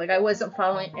everything. Like, I wasn't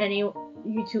following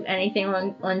YouTube anything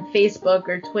on Facebook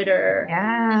or Twitter,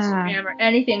 Instagram or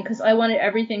anything, because I wanted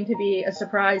everything to be a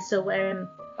surprise. So when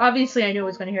obviously I knew I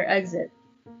was going to hear Exit,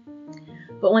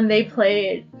 but when they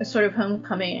played A Sort of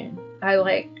Homecoming,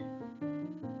 I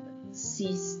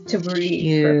ceased to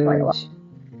breathe for quite a while.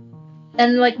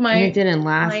 And it didn't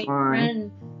last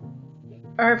long.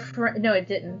 No, it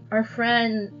didn't. Our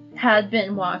friend had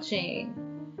been watching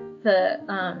the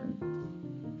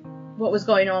what was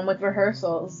going on with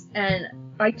rehearsals, and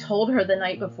I told her the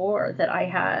night before that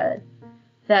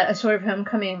A Sort of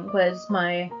Homecoming was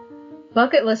my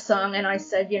bucket list song, and I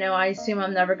said, I assume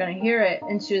I'm never going to hear it.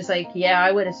 And she was like, yeah,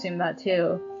 I would assume that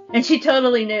too. And she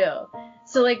totally knew.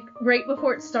 So right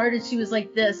before it started, she was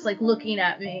like this, looking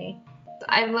at me.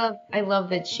 I love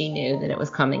that she knew that it was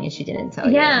coming and she didn't tell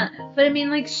you. Yeah, but I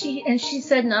mean, she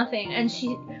said nothing,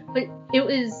 but it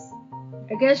was,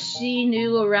 I guess she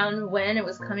knew around when it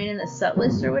was coming in the set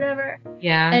list or whatever.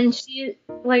 Yeah. And she,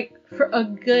 for a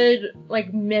good,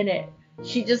 minute,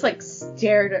 she just,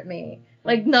 stared at me.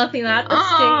 Like, nothing at the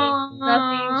stage,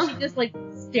 nothing. She just,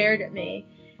 stared at me.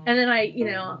 And then I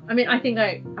think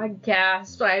I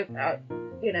gasped. I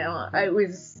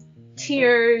was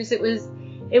tears. It was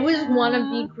one of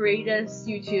the greatest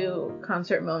U2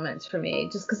 concert moments for me,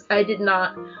 just because I did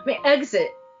not,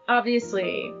 Exit,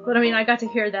 obviously, but I got to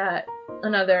hear that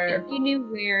another. You knew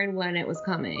where and when it was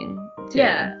coming, too.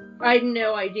 Yeah, I had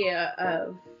no idea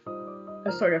of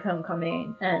A Sort of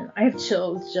Homecoming, and I have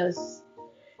chills just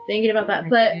thinking about that.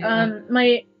 But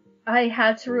I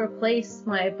had to replace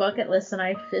my bucket list, and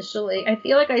I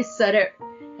feel like I said it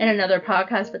in another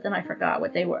podcast, but then I forgot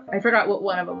what they were. I forgot what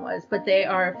one of them was, but they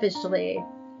are officially,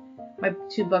 my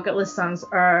 2 bucket list songs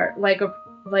are Like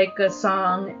a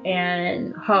Song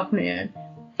and Half Moon.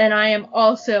 And I am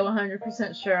also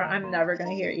 100% sure I'm never going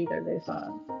to hear either of those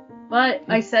songs. But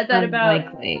I said that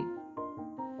unlikely.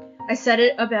 I said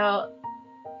it about,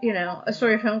 A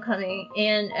Sort of Homecoming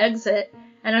and Exit,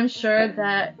 and I'm sure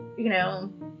that,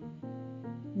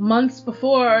 months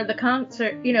before the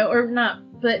concert, or not,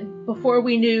 but before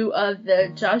we knew of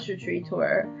the Joshua Tree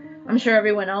tour, I'm sure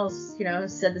everyone else,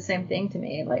 said the same thing to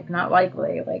me, not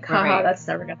likely, haha, that's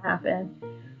never gonna happen.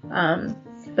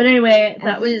 But anyway,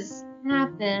 that was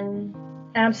happen.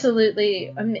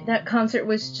 Absolutely. That concert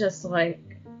was just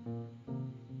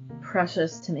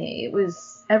precious to me. It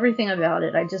was everything about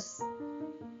it.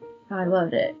 I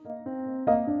loved it.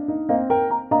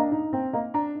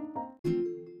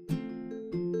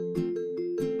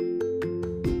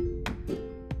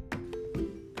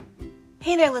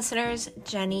 Hey there, listeners.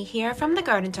 Jenny here from the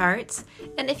Garden Tarts.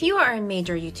 And if you are a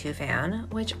major U2 fan,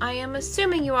 which I am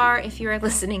assuming you are if you are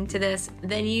listening to this,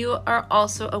 then you are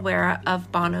also aware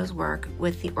of Bono's work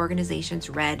with the organizations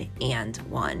Red and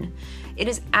One. It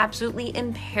is absolutely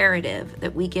imperative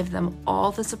that we give them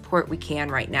all the support we can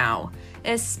right now,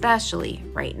 especially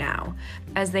right now,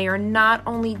 as they are not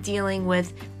only dealing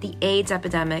with the AIDS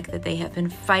epidemic that they have been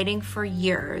fighting for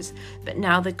years, but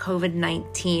now the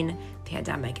COVID-19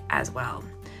 pandemic as well.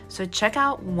 So check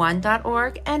out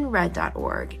one.org and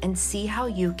red.org and see how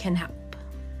you can help.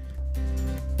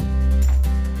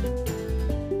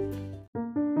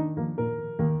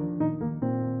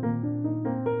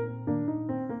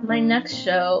 My next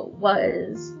show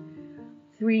was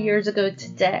 3 years ago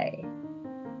today,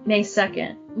 May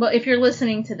 2nd. Well, if you're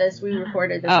listening to this, we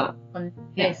recorded this on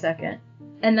May 2nd.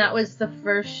 And that was the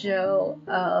first show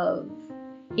of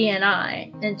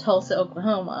E&I in Tulsa,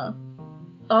 Oklahoma.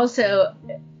 Also,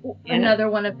 another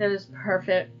one of those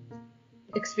perfect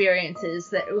experiences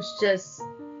that it was just,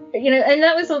 and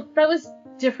that was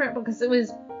different because it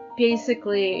was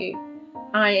basically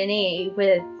I&E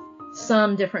with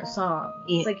some different songs.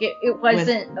 It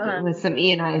wasn't with some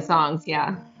E&I songs,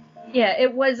 yeah. Yeah,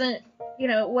 it wasn't,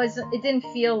 it didn't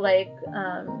feel like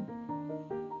I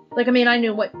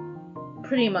knew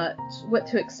pretty much what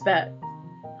to expect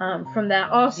from that.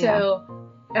 Also,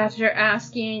 after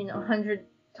asking 100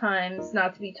 times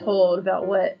not to be told about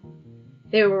what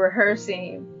they were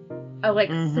rehearsing,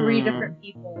 3 different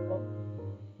people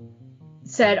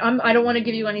said, I don't want to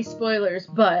give you any spoilers,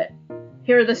 but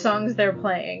here are the songs they're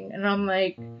playing. And I'm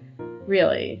like,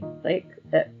 really? Like,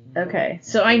 okay.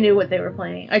 So I knew what they were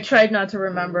playing. I tried not to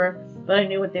remember, but I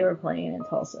knew what they were playing in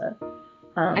Tulsa.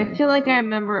 I feel like I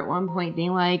remember at one point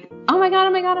being like, oh my god,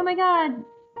 oh my god, oh my god.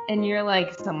 And you're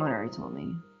like, someone already told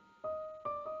me.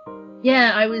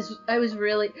 Yeah, I was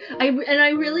really, I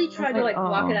really tried to like oh.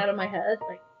 block it out of my head.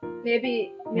 Like,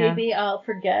 maybe I'll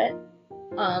forget.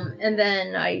 And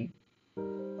then I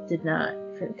did not.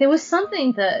 There was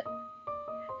something that,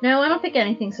 no, I don't think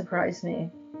anything surprised me.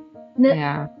 No,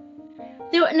 Yeah.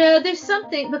 There's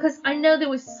something, because I know there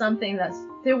was something that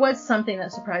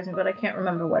surprised me, but I can't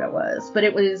remember what it was. But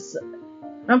it was,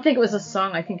 I don't think it was a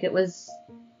song. I think it was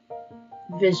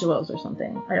visuals or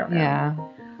something. I don't know. Yeah.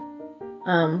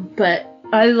 But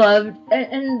I loved,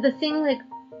 and the thing, like,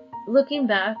 looking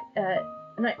back at,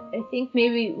 and I think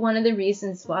maybe one of the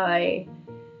reasons why,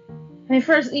 I mean,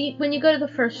 first, when you go to the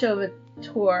first show of a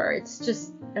tour, it's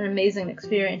just an amazing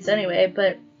experience anyway.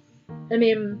 But I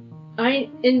mean,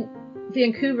 in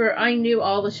Vancouver, I knew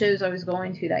all the shows I was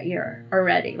going to that year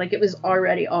already. Like, it was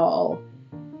already all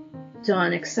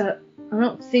done, except I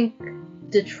don't think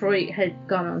Detroit had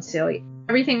gone on sale yet.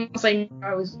 Everything else I knew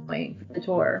I was going for the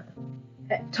tour.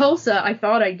 At Tulsa, I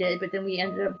thought I did, but then we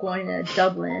ended up going to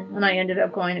Dublin, and I ended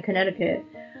up going to Connecticut.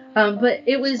 But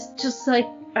it was just like,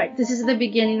 this is the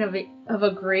beginning of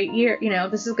a great year. You know,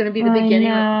 this is going to be the beginning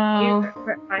of a year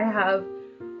where I have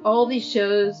all these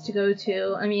shows to go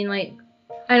to. I mean, like,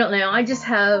 I don't know. I just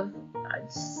have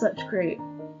such great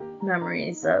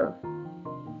memories of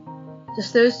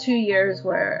just those 2 years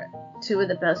were 2 of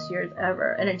the best years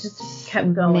ever. And it just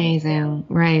kept going. Amazing.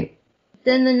 Right.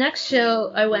 Then the next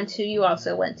show I went to, you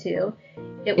also went to.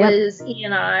 It was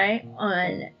E&I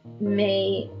on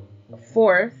May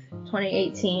 4th,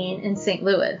 2018 in St.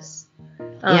 Louis.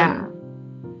 Yeah.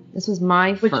 This was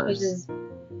my first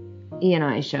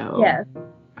E&I show. Yeah.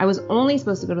 I was only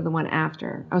supposed to go to the one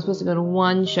after. I was supposed to go to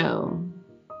one show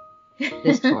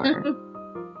this tour,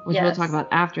 which we'll talk about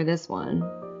after this one.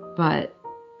 But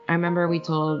I remember I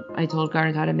told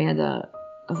Garden Tart Amanda,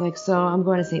 I was like, so I'm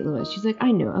going to St. Louis. She's like,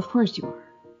 I know, of course you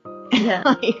are. Yeah.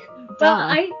 Like,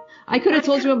 well, I could have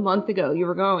told you a month ago you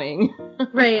were going.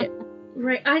 Right.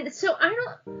 I still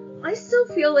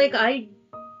feel like I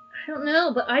don't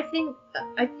know, but I think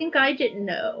I didn't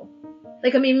know.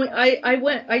 Like, I mean, when I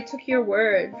went, I took your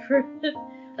word for,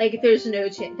 like, there's no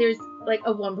chance, there's like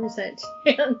a 1%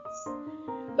 chance.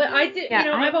 But I did,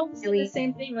 I've always said the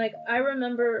same thing. Like, I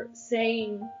remember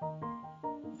saying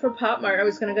for Pop Mart, I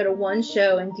was going to go to one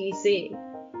show in DC.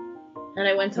 And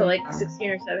I went to like 16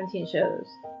 or 17 shows.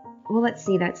 Well, let's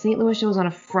see. That St. Louis show was on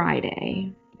a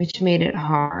Friday, which made it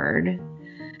hard.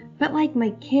 But, like, my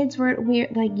kids were at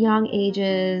weird, like, young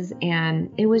ages,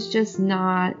 and it was just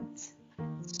not.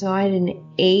 So I had an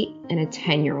 8 and a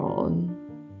 10-year-old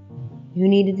who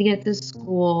needed to get to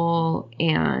school,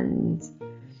 and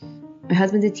my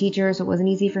husband's a teacher, so it wasn't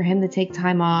easy for him to take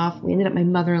time off. My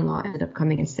mother-in-law ended up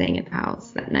coming and staying at the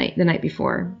house the night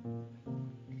before,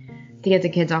 to get the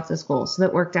kids off to school. So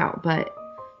that worked out, but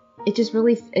it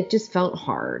just felt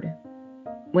hard,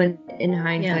 when in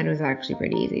hindsight it was actually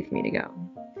pretty easy for me to go.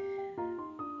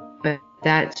 But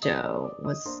that show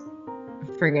was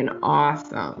friggin'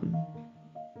 awesome.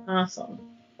 Awesome.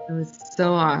 It was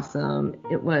so awesome.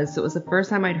 It was the first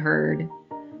time I'd heard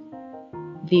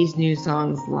these new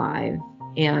songs live.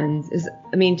 And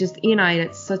just E&I,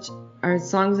 our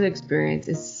Songs of Experience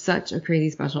is such a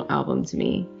crazy special album to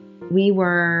me. We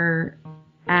were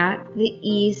at the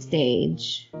E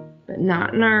stage, but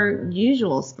not in our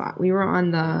usual spot. We were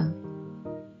on the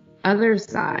other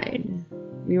side.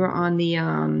 We were on the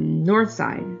north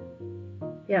side.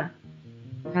 Yeah.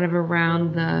 Kind of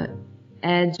around the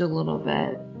edge a little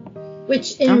bit.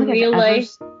 Which in real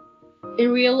life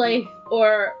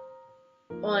or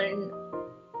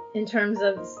in terms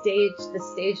of the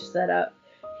stage setup,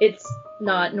 it's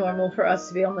not normal for us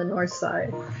to be on the north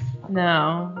side.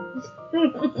 No.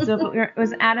 So it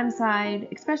was Adam's side,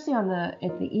 especially at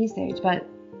the E stage, but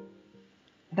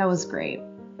that was great.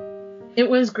 It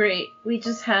was great. We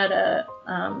just had a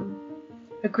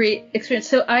great experience.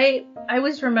 So I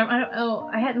was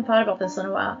I hadn't thought about this in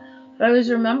a while, but I was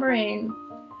remembering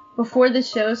before the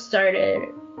show started.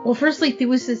 Well, firstly, there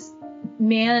was this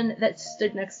man that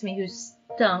stood next to me who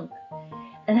stunk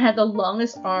and had the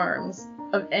longest arms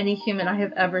of any human I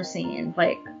have ever seen.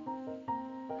 Like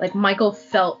Michael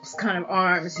Phelps kind of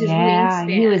arms. His wingspan.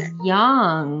 He was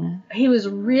young. He was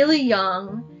really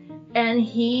young, and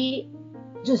he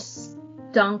just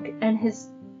stunk, and his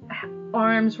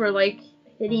arms were like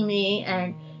hitting me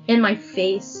and in my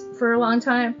face for a long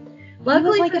time.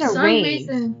 Luckily, like for at a some rave.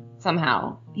 reason,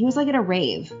 Somehow. He was like at a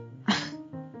rave.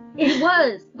 it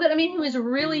was. But I mean, he was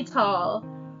really tall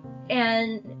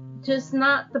and just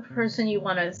not the person you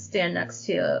want to stand next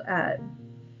to at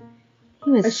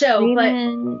He was a show, but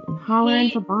screaming and hollering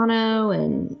he- for Bono,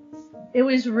 and it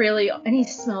was really, and he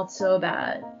smelled so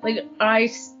bad. Like,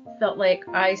 felt like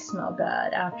I smelled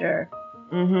bad after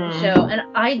the show, and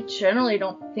I generally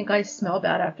don't think I smell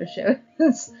bad after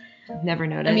shows. never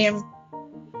noticed. I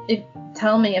mean,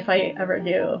 tell me if I ever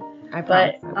do. I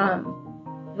But promise I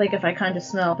won't. like if I kind of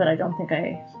smell, but I don't think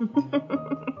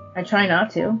I try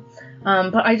not to.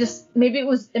 But I just, maybe it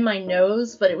was in my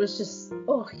nose, but it was just,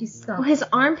 he stunk. Well, his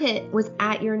armpit was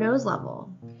at your nose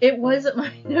level. It was at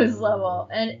my nose level,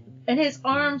 and his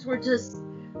arms were just,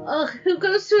 who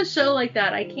goes to a show like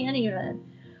that? I can't even.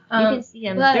 You can see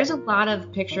him. There's a lot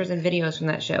of pictures and videos from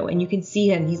that show, and you can see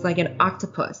him. He's like an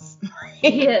octopus.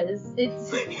 He is. It's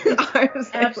His arms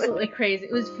are absolutely crazy.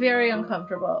 It was very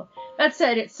uncomfortable. That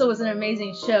said, it still was an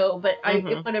amazing show, but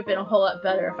it would have been a whole lot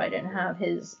better if I didn't have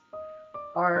his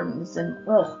arms and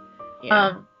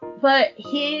Yeah. But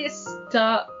he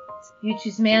stopped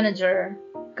Yuchi's manager,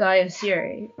 Guy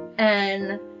Osiri,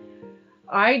 and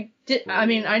I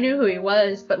knew who he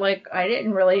was, but like I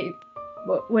didn't really.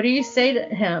 What do you say to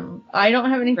him? I don't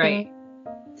have anything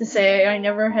to say. I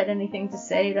never had anything to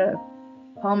say to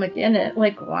Paul McGinnis.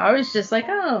 Like, I was just like,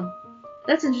 oh,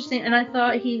 that's interesting. And I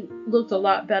thought he looked a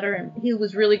lot better, and he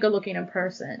was really good looking in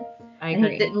person. I And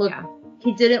agree.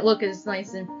 he didn't look as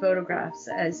nice in photographs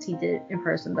as he did in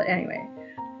person. But anyway,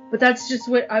 but that's just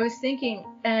what I was thinking.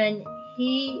 And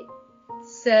he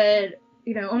said,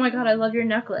 oh my God, I love your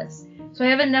necklace. So I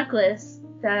have a necklace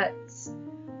that's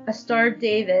a Star of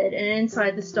David, and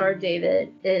inside the Star of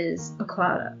David is a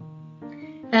Claddagh.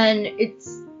 And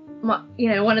it's,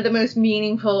 one of the most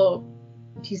meaningful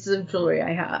pieces of jewelry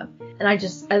I have. And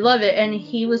I love it. And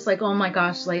he was like, oh my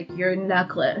gosh, like your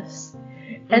necklace.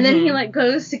 And then he like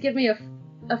goes to give me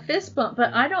a fist bump,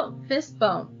 but I don't fist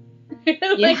bump.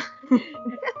 Like,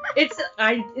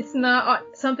 it's not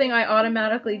something I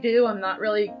automatically do. I'm not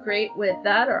really great with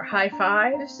that, or high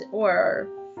fives, or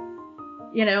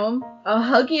I'll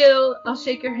hug you, I'll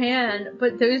shake your hand,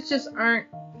 but those just aren't,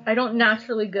 I don't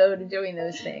naturally go to doing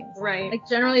those things. Right. Like,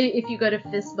 generally, if you go to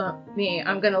fist bump me,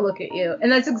 I'm gonna look at you.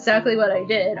 And that's exactly what I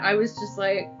did. I was just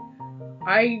like,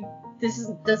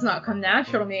 does not come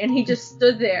natural to me. And he just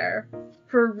stood there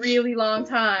for a really long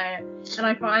time. And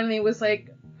I finally was like,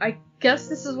 I guess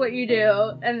this is what you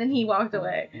do. And then he walked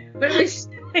away. But it was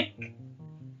like,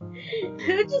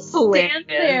 who just stand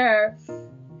there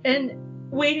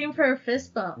and waiting for a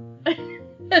fist bump?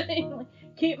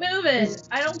 Keep moving.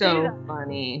 I don't do that. So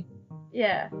funny.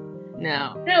 Yeah.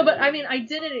 No, but I mean, I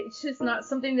did it. It's just not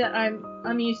something that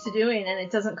I'm used to doing, and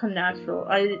it doesn't come natural.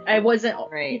 I wasn't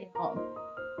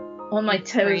on my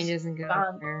toes brain doesn't go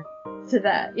there. to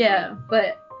that. Yeah,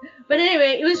 but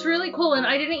anyway, it was really cool, and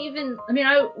I didn't even. I mean,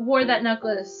 I wore that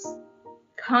necklace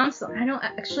constantly. I don't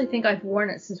actually think I've worn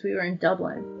it since we were in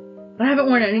Dublin, but I haven't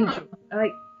worn it anymore.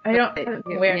 Like, I haven't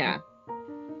been wearing it.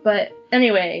 But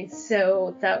anyway,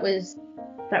 so that was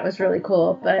really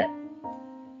cool. But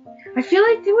I feel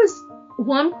like there was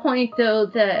one point though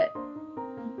that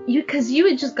because you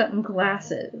had just gotten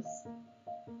glasses,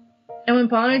 and when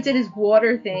Bono did his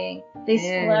water thing, they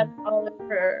splattered all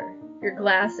over your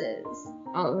glasses.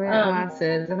 All over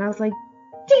glasses, and I was like,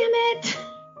 damn it!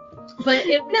 But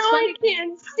it was I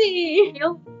can't see.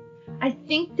 I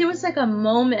think there was like a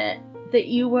moment that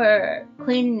you were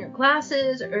cleaning your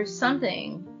glasses or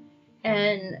something,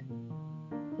 and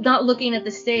not looking at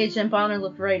the stage, and Bono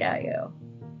looked right at you.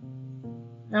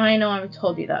 Now I know I've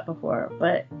told you that before,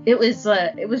 but it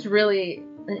was really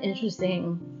an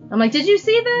interesting. I'm like, did you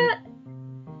see that?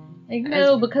 Like,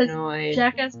 no, because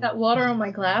Jackass got water on my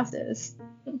glasses.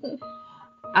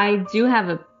 I do have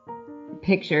a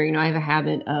picture. I have a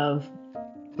habit of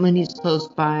when he's close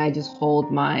by, I just hold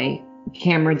my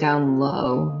camera down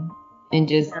low and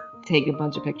just take a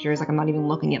bunch of pictures. Like, I'm not even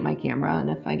looking at my camera, and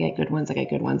if I get good ones, I get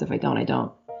good ones. If I don't, I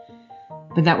don't.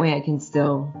 But that way I can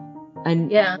still.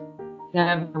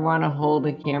 Never want to hold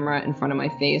a camera in front of my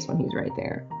face when he's right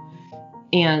there.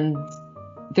 And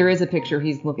there is a picture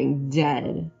he's looking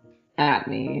dead at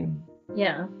me.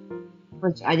 Yeah.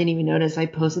 Which I didn't even notice. I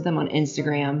posted them on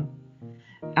Instagram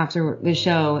after the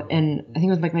show, and I think it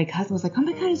was like my cousin was like, oh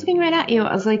my God, he's looking right at you.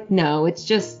 I was like, no, it's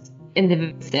just in the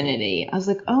vicinity. I was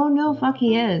like, oh no, fuck,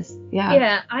 he is. Yeah.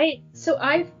 Yeah,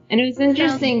 and it was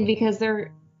interesting because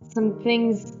some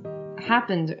things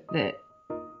happened that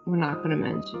we're not going to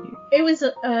mention here. It was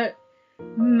a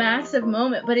massive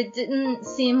moment, but it didn't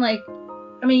seem like,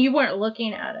 I mean, you weren't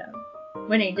looking at him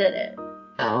when he did it.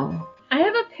 No. I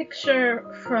have a picture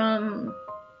from.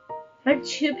 I have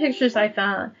two pictures I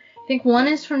found. I think one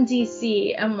is from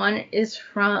DC and one is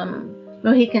from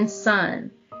Mohegan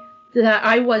Sun. That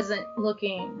I wasn't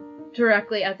looking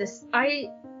directly at this. I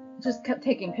just kept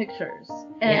taking pictures,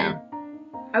 and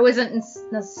I wasn't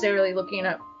necessarily looking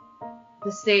at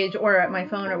the stage or at my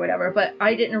phone or whatever. But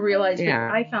I didn't realize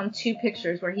that I found two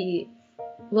pictures where he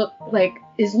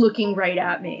is looking right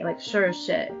at me, like sure as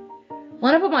shit.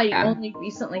 One of them I only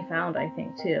recently found, I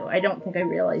think, too. I don't think I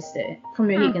realized it from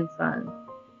Mohegan Sun.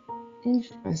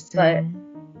 Interesting. But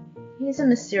he's a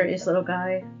mysterious little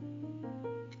guy.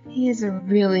 He is a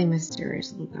really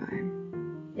mysterious little guy.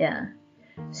 Yeah.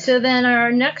 So then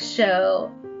our next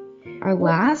show. Our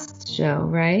last show,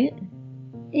 right?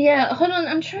 Yeah, hold on.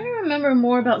 I'm trying to remember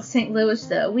more about St. Louis,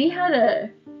 though. We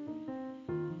had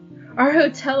our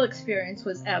hotel experience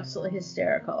was absolutely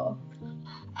hysterical.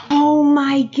 Oh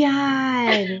my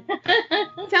god!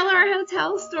 Tell our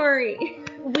hotel story.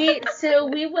 We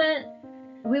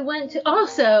went to,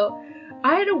 also,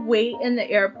 I had to wait in the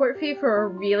airport fee for a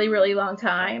really, really long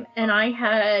time, and I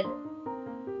had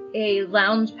a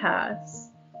lounge pass.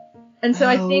 And so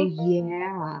I think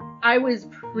I was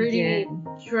pretty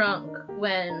drunk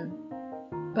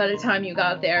by the time you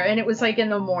got there, and it was like in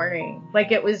the morning.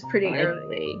 Like it was pretty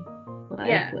early.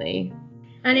 Likely.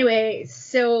 Yeah. Anyway,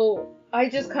 so I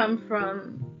just come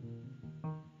from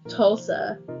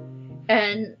Tulsa,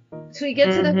 and so we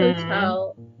get to the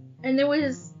hotel, and there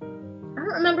was, I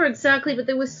don't remember exactly, but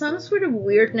there was some sort of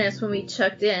weirdness when we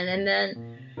checked in, and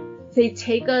then they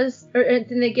take us, or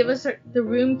then they give us the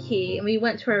room key, and we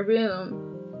went to our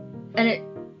room, and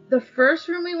the first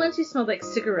room we went to smelled like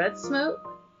cigarette smoke.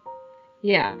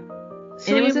 Yeah.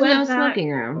 So and it was a no back, smoking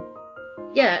room.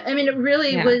 Yeah, I mean, it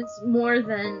really was more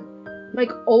than like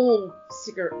old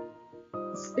cigarette.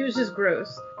 It was just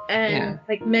gross. And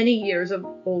like many years of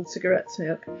old cigarette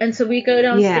smoke. And so we go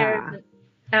downstairs and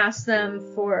ask them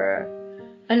for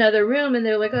another room, and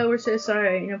they're like, oh, we're so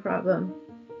sorry, no problem.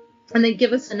 And they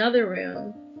give us another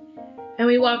room, and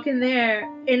we walk in there,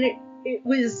 and it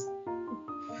was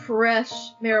fresh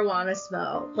marijuana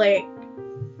smell. Like,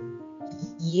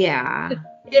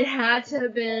 it had to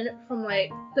have been from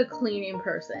like the cleaning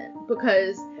person,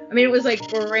 because I mean it was like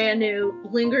brand new,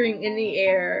 lingering in the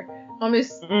air,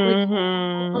 almost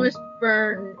almost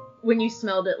burned when you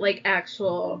smelled it, like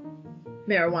actual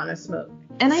marijuana smoke.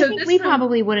 And so I think we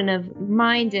probably wouldn't have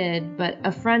minded, but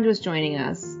a friend was joining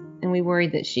us, and we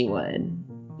worried that she would.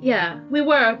 Yeah, we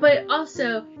were, but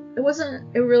also it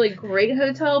wasn't a really great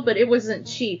hotel, but it wasn't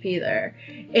cheap either.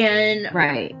 And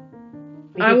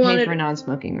we could pay for a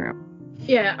non-smoking room.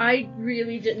 Yeah, I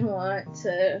really didn't want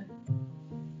to.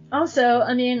 Also,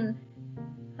 I mean,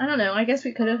 I don't know. I guess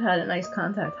we could have had a nice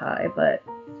contact high, but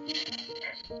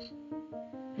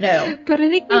no. But I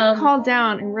think we called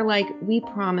down and we're like, we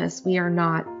promise we are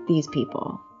not these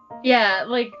people. Yeah,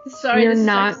 like, sorry, we're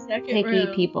not picky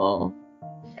people.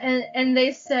 And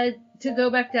they said to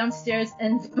go back downstairs,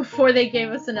 and before they gave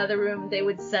us another room, they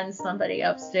would send somebody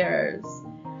upstairs.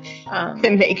 To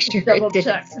make sure. Double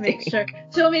check to make sure.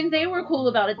 So, I mean, they were cool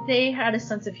about it. They had a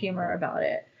sense of humor about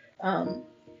it.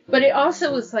 But it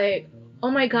also was like,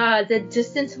 oh my god, the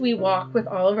distance we walked with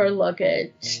all of our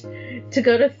luggage to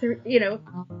go to,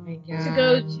 oh my god. To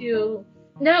go to,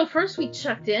 no, first we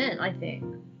checked in, I think,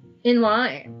 in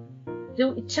line.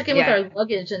 Check in with our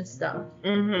luggage and stuff.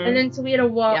 And then so we had to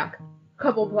walk a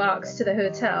couple blocks to the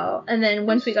hotel. And then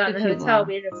once we got in the hotel,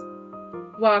 we had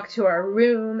to walk to our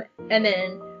room, and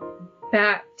then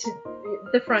back to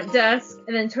the front desk,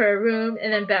 and then to our room,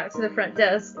 and then back to the front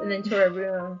desk, and then to our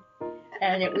room.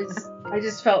 And it was, I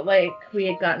just felt like we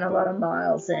had gotten a lot of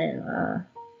miles in.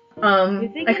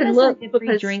 I could look like a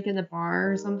free drink in the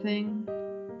bar or something.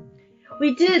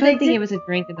 We did. I think it was a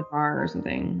drink at the bar or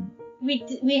something. We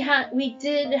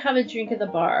did have a drink at the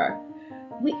bar.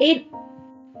 We ate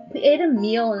a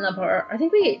meal in the bar. I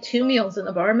think we ate 2 meals in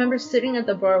the bar. I remember sitting at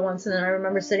the bar once, and then I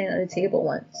remember sitting at a table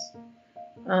once.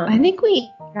 I think we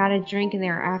got a drink in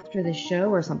there after the show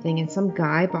or something, and some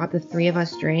guy bought the 3 of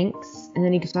us drinks, and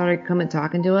then he started coming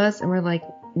talking to us, and we're like,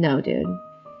 no, dude.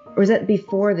 Or was that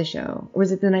before the show? Or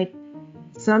was it the night?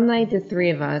 Some night the 3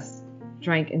 of us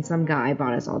drank, and some guy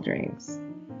bought us all drinks.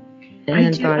 And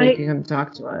then thought he could come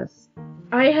talk to us.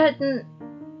 I hadn't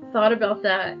thought about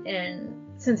that, and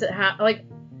since it happened,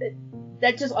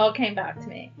 that just all came back to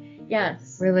me.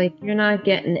 Yes. We're like, you're not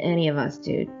getting any of us,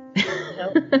 dude.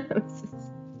 Nope.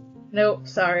 Nope,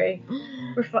 sorry.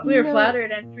 We were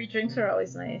flattered, and free drinks are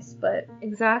always nice, but...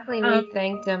 Exactly, we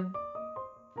thanked him.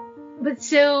 But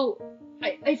so,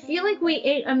 I feel like we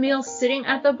ate a meal sitting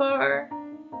at the bar,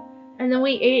 and then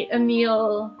we ate a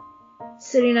meal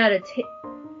sitting at a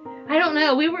I don't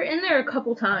know. We were in there a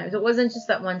couple times. It wasn't just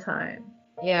that one time.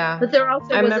 Yeah. But there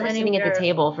also I wasn't remember sitting at the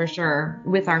table for sure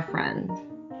with our friend.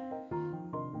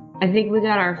 I think we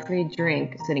got our free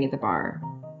drink sitting at the bar.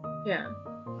 Yeah.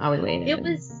 I was waiting. It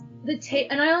was the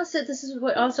and I also, this is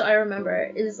what also I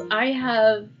remember, is I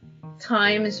have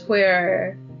times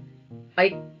where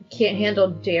I can't handle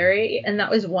dairy, and that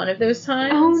was one of those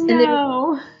times. Oh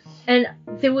no. And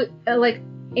there was like,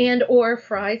 and or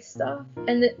fried stuff,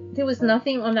 and there was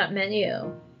nothing on that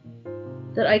menu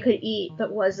that I could eat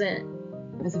that wasn't.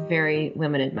 It was a very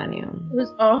limited menu. It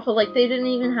was awful. Like, they didn't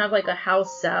even have like a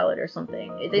house salad or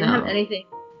something. They didn't have anything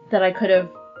that I could have.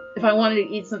 If I wanted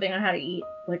to eat something, I had to eat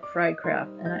like fried crap,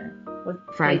 and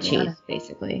fried cheese,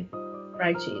 basically.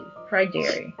 Fried cheese, fried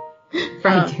dairy,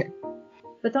 fried dairy.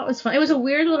 But that was fun. It was a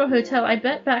weird little hotel. I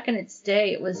bet back in its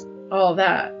day it was all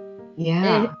that.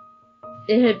 Yeah.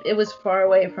 It was far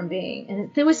away from being.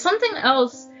 And there was something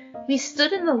else. We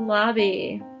stood in the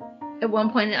lobby at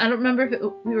one point, and I don't remember if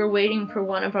we were waiting for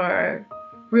one of our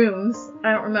rooms.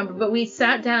 I don't remember, but we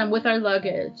sat down with our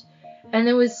luggage, and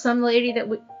there was some lady that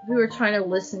we were trying to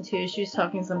listen to. She was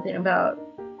talking something about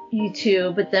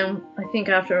U2, but then I think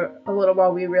after a little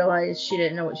while we realized she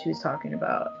didn't know what she was talking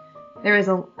about. There was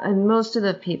and most of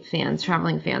the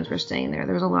traveling fans were staying there.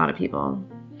 There was a lot of people.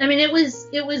 I mean, it was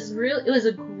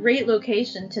a great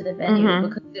location to the venue,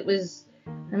 because it was.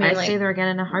 I mean, I'd stay there again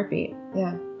in a heartbeat.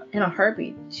 Yeah. In a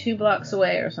heartbeat, 2 blocks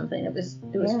away or something. It was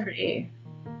pretty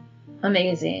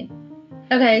amazing.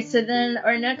 Okay, so then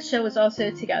our next show was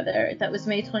also together. That was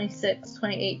May 26,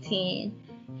 2018,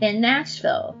 in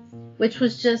Nashville, which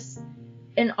was just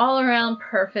an all-around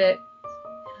perfect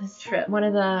trip. One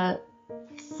of the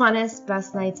funnest,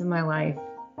 best nights of my life.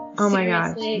 Oh my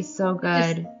gosh, it was so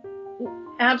good.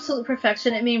 Absolute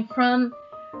perfection. I mean,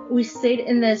 we stayed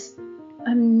in this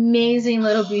amazing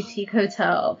little boutique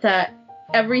hotel that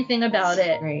everything about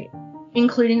it,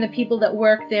 including the people that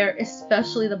work there,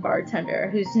 especially the bartender,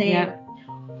 whose name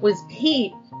was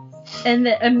Pete, and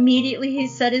immediately he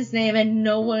said his name, and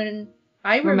no one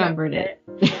remembered it.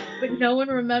 But no one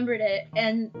remembered it,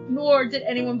 and nor did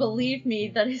anyone believe me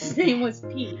that his name was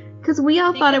Pete. Because we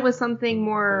all thought it was something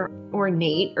more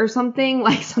ornate or something,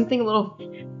 like something a little.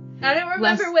 I don't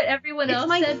remember what everyone else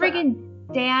said. It's my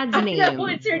friggin' dad's name. I know,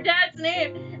 it's your dad's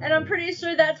name, and I'm pretty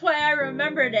sure that's why I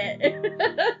remembered it.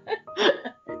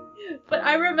 But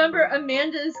I remember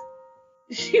Amanda's.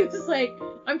 She was like,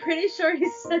 I'm pretty sure he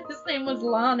said his name was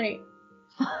Lonnie.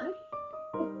 I'm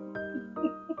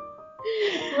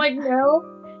like, no.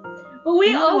 But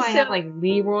we also. I have like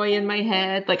Leroy in my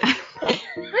head. Like,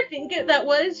 I think that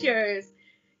was yours.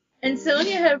 And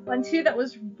Sonia had one too that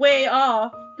was way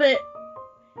off.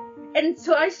 And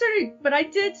so I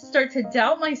did start to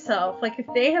doubt myself. Like, if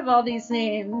they have all these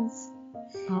names.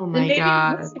 Oh my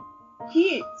God.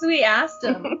 Pete. So we asked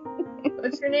him,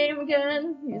 what's your name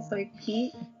again? He's like,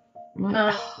 Pete.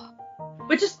 But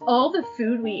just all the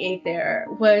food we ate there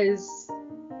was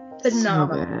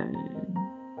phenomenal. So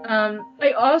good.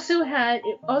 It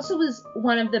also was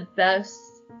one of the best.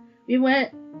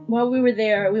 While we were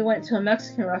there, we went to a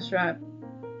Mexican restaurant,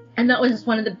 and that was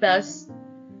one of the best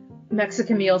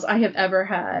Mexican meals I have ever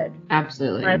had.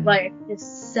 Absolutely. I like this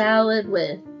salad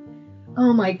with,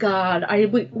 oh my God,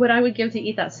 what I would give to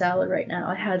eat that salad right now.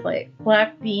 I had like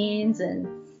black beans and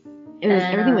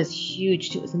everything was huge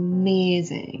too. It was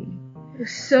amazing. It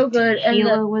was so good.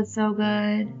 Tequila was so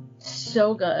good.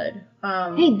 So good.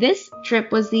 Hey, this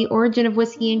trip was the origin of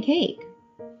Whiskey and Cake.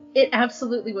 It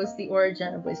absolutely was the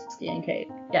origin of Whiskey and Cake.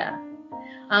 Yeah.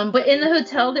 But in the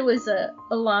hotel there was a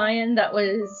lion that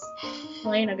was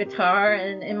playing a guitar,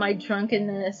 and in my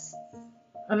drunkenness,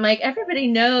 I'm like, everybody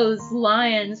knows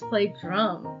lions play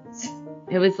drums.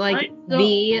 It was like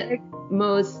the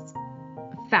most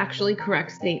factually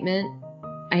correct statement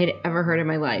I had ever heard in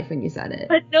my life when you said it.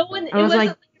 But no one. I was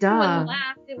like, duh. No one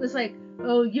laughed. It was like,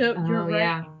 oh, you're right.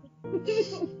 Yeah.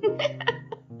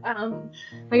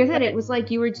 Like I said, it was like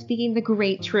you were speaking the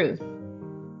great truth.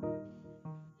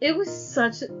 It was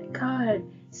such a God.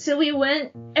 So we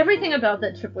went. Everything about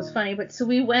that trip was funny, but so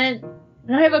we went,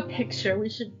 and I have a picture. We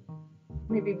should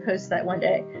maybe post that one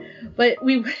day. But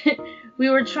we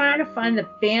were trying to find the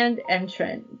band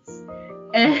entrance,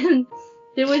 and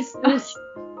there was this.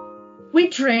 We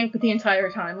drank the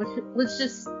entire time. Let's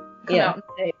just come out and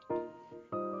say.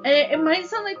 And it might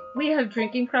sound like we have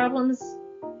drinking problems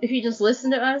if you just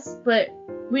listen to us, but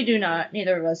we do not.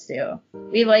 Neither of us do.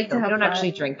 We like to have fun. We don't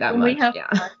actually drink that much. Fun.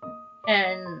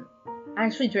 And I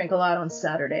actually drank a lot on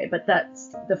Saturday, but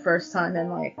that's the first time in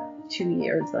like 2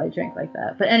 years that I drank like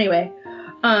that. But anyway,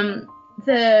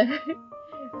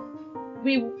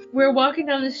 we were walking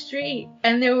down the street,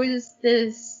 and there was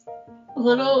this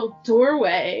little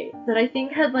doorway that I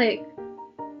think had like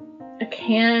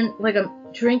a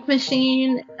drink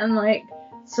machine, and like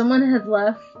someone had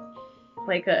left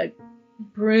like a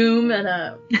broom and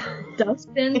a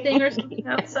dustbin thing or something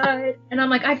outside, and I'm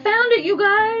like, I found it, you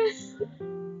guys!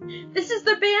 This is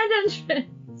the band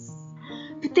entrance.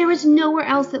 But there was nowhere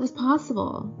else that was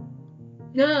possible.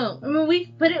 No, I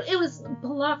mean it was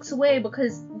blocks away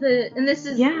because this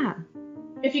is Yeah.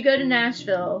 If you go to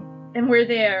Nashville and we're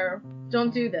there,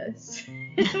 don't do this.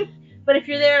 But if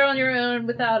you're there on your own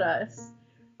without us,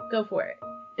 go for it.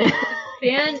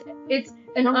 Band, it's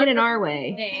an Don't get in our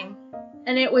way. thing,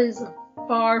 and it was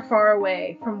far, far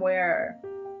away from where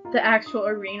the actual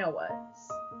arena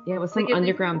was. Yeah, it was some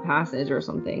underground passage or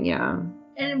something. Yeah.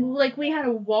 And like we had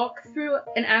to walk through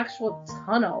an actual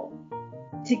tunnel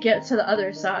to get to the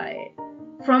other side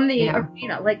from the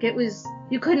arena. Like it was,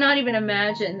 you could not even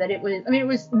imagine that it was. I mean, it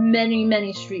was many,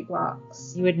 many street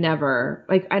blocks. You would never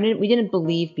we didn't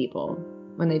believe people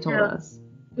when they told us.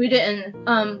 We didn't.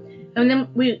 And then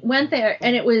we went there,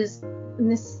 and it was.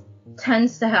 And this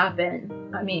tends to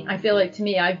happen. I mean, I feel like to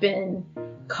me, I've been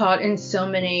caught in so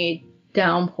many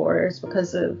downpours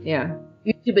because of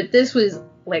YouTube, but this was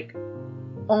like,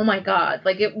 oh my god!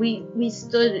 Like we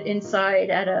stood inside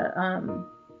at a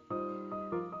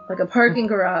like a parking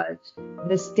garage,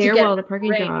 the stairwell to the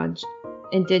parking garage,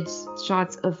 and did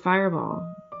shots of Fireball.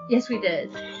 Yes, we did.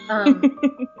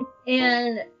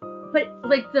 But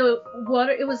like the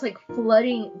water, it was like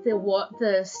flooding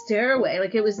the stairway.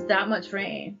 Like it was that much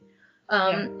rain.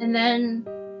 And then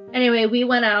anyway, we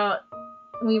went out.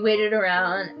 We waited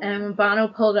around, and when Bono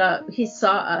pulled up, he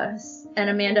saw us, and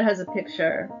Amanda has a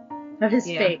picture of his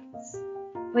face.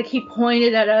 Like he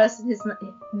pointed at us, and his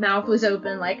mouth was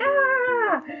open, like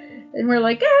ah, and we're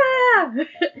like ah.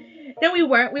 Then we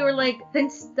weren't. We were like, then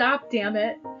stop, damn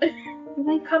it.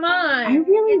 Like, come on. I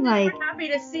really We're happy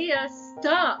to see us.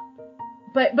 Stop.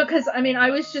 But because I mean,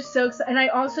 I was just so excited, and I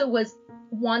also was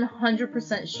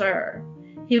 100% sure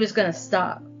he was gonna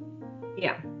stop.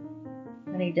 Yeah.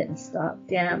 And he didn't stop.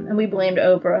 Damn. And we blamed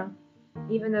Oprah.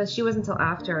 Even though she wasn't until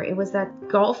after. It was that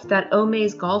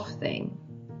Omaze golf thing.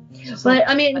 But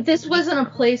I mean, this wasn't a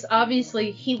place.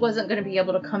 Obviously, he wasn't going to be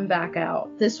able to come back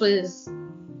out. This was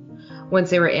once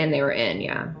they were in.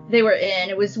 Yeah. They were in.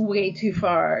 It was way too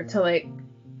far to like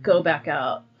go back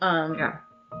out.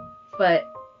 But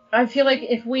I feel like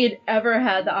if we had ever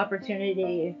had the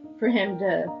opportunity for him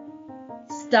to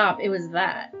stop, it was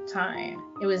that time.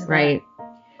 It was right.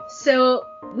 So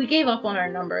we gave up on our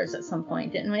numbers at some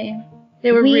point, didn't we?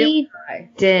 They were really high.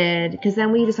 We did, because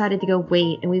then we decided to go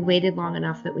wait, and we waited long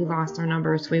enough that we lost our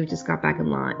numbers, so we just got back in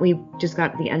line. We just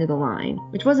got to the end of the line,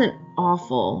 which wasn't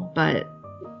awful, but...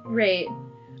 Right.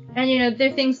 And, you know, there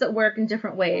are things that work in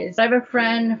different ways. I have a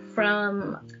friend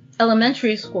from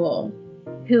elementary school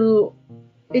who,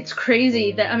 it's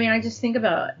crazy that, I mean, I just think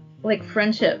about, like,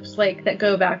 friendships, like, that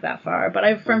go back that far. But I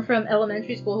have a friend from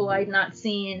elementary school who I had not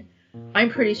seen, I'm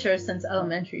pretty sure, since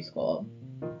elementary school.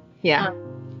 Yeah.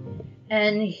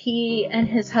 And he and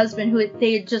his husband,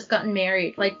 they had just gotten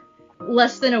married, like,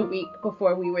 less than a week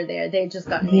before we were there. They had just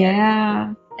gotten married.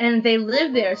 Yeah. And they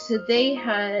lived there, so they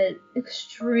had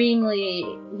extremely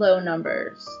low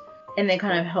numbers. And they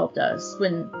kind of helped us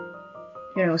when,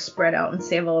 you know, spread out and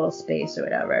save a little space or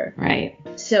whatever. Right.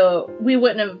 So we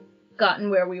wouldn't have gotten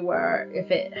where we were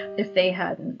if they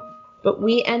hadn't. But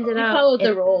we ended up... followed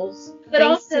the rules. But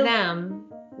thanks also, to them,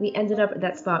 we ended up at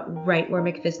that spot right where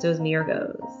McFisto's mirror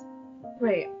goes.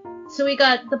 Right. So we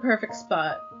got the perfect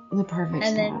spot. The perfect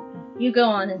and spot. And then you go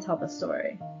on and tell the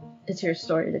story. It's your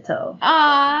story to tell.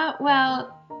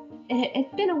 Well,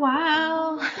 it's been a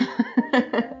while.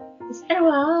 It's been a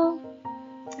while.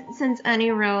 Since any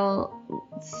real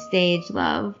stage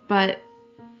love, but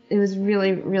it was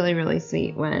really, really, really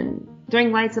sweet when,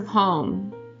 during Lights of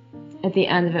Home, at the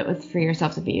end of it with Free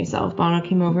Yourself to Be Yourself, Bono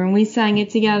came over and we sang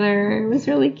it together. It was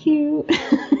really cute.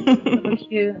 So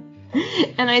cute.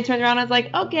 And I turned around and I was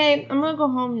like, okay, I'm gonna go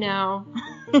home now.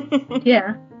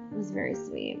 Yeah. It was very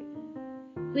sweet.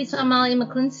 We saw Molly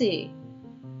McClincy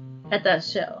at that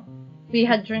show. We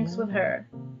had drinks with her.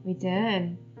 We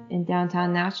did, in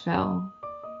downtown Nashville.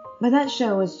 But that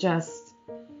show was just,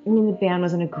 I mean, the band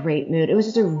was in a great mood. It was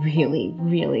just a really,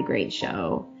 really great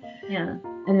show. Yeah.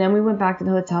 And then we went back to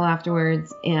the hotel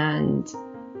afterwards, and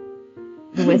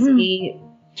the whiskey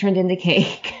turned into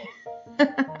cake.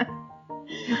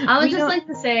 I would just like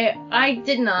to say, I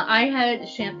had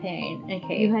champagne and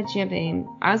cake. You had champagne.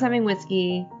 I was having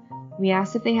whiskey. We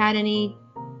asked if they had any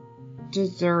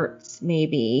desserts,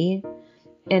 maybe.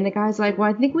 And the guy's like, well,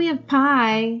 I think we have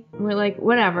pie. And we're like,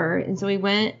 whatever. And so we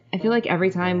went. I feel like every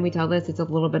time we tell this, it's a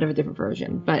little bit of a different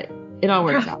version, but it all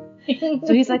works out.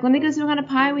 So he's like, let me go see what kind of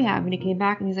pie we have. And he came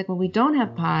back and he's like, well, we don't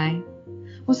have pie.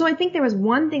 Well, so I think there was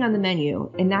one thing on the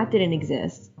menu and that didn't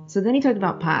exist. So then he talked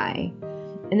about pie.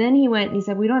 And then he went and he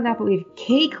said, we don't have that, but we have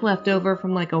cake left over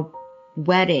from like a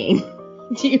wedding.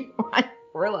 Do you want?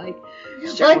 We're like,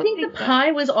 sure, well, I think the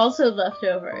pie was also left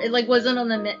over. It like wasn't on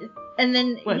the menu. And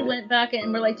then he went back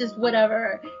and we're like, just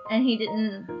whatever. And they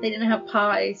didn't have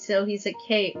pie, so he said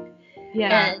cake.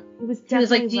 Yeah, and it was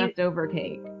definitely leftover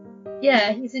cake.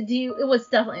 Yeah, he said, it was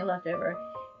definitely leftover.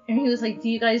 And he was like, do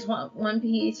you guys want 1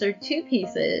 piece or 2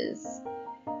 pieces?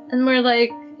 And we're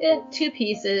like, 2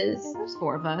 pieces. There's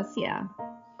 4 of us, yeah.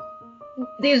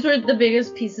 These were the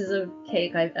biggest pieces of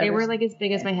cake I've ever seen. They were like as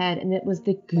big as my head, and it was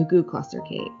the Goo Goo Cluster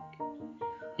cake.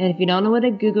 And if you don't know what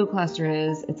a Goo Goo Cluster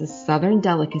is, it's a southern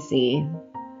delicacy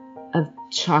of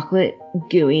chocolate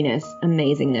gooiness,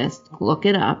 amazingness. Look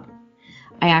it up.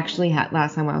 I actually had,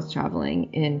 last time I was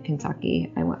traveling in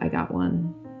Kentucky, I got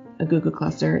one. A Goo Goo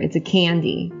Cluster. It's a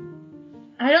candy.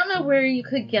 I don't know where you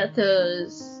could get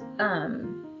those.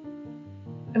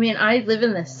 I mean, I live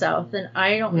in the South, and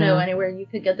I don't know anywhere you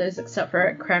could get those except for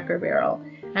at Cracker Barrel.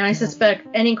 And I suspect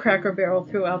any Cracker Barrel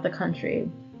throughout the country,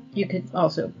 you could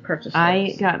also purchase those.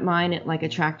 I got mine at like a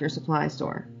Tractor Supply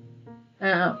store.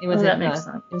 Oh, that makes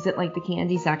sense. It was at like the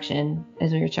candy section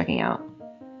as we were checking out.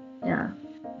 Yeah.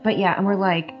 But yeah, and we're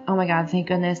like, oh my God, thank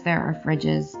goodness there are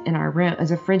fridges in our room.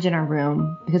 There's a fridge in our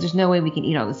room because there's no way we can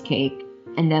eat all this cake.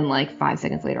 And then like 5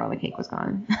 seconds later, all the cake was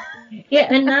gone. Yeah,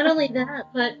 and not only that,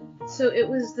 but so it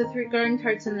was the 3 garden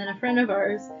tarts and then a friend of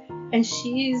ours, and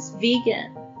she's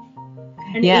vegan.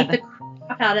 And ate the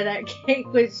crap out of that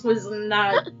cake, which was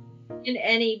not in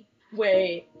any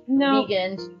way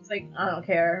vegan. She was like, I don't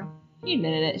care. She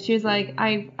admitted it. She was like,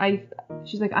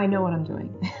 she's like, I know what I'm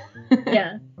doing.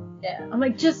 Yeah. I'm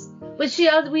like,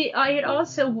 I had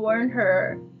also warned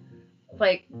her,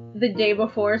 like, the day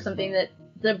before or something that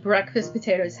the breakfast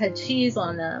potatoes had cheese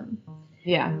on them.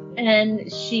 Yeah.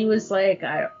 And she was like,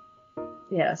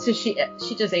 so she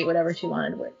just ate whatever she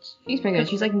wanted, which... She's pretty good.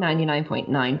 She's like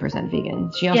 99.9%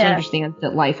 vegan. She also understands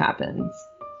that life happens.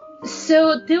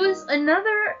 So there was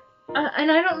another,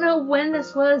 and I don't know when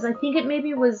this was. I think it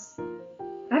maybe was,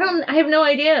 I have no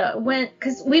idea when,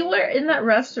 because we were in that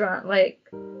restaurant like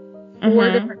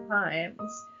 4 different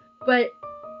times. But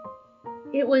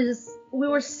we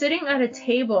were sitting at a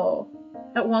table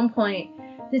at one point.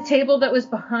 The table that was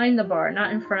behind the bar,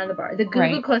 not in front of the bar. The Goo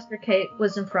Goo Cluster cake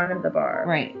was in front of the bar.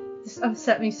 Right. This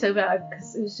upset me so bad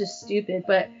because it was just stupid.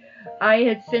 But I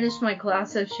had finished my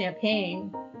glass of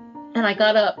champagne, and I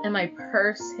got up, and my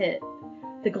purse hit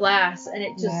the glass, and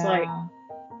it just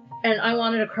and I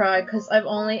wanted to cry because I've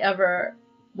only ever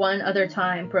one other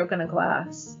time broken a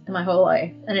glass in my whole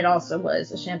life, and it also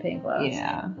was a champagne glass.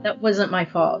 Yeah. That wasn't my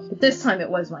fault. But this time it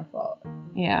was my fault.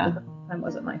 Yeah. But this time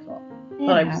wasn't my fault.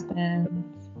 It happens.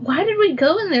 Why did we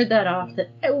go in there that often?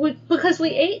 Because we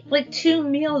ate like 2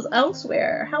 meals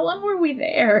elsewhere. How long were we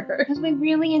there? Because we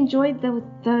really enjoyed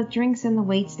the drinks and the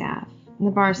wait staff and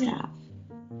the bar staff.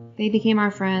 They became our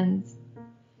friends.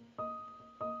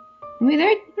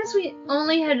 I guess we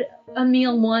only had a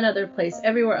meal one other place.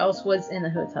 Everywhere else was in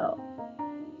the hotel.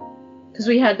 Because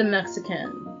we had the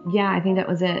Mexican. Yeah, I think that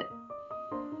was it.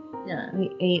 Yeah.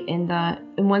 We ate and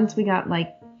once we got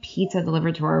like pizza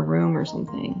delivered to our room or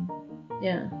something.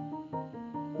 Yeah.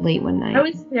 Late one night. I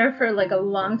was there for like a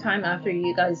long time after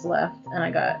you guys left,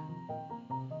 and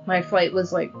my flight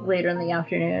was like later in the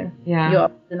afternoon. Yeah. You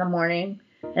up in the morning,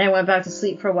 and I went back to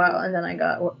sleep for a while, and then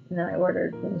I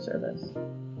ordered room service.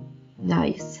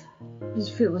 Nice. This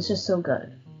food was just so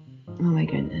good. Oh my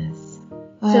goodness.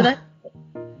 So I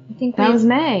think that was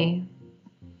May.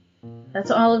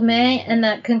 That's all of May, and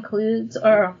that concludes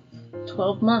our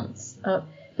 12 months.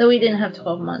 Though we didn't have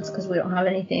 12 months because we don't have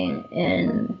anything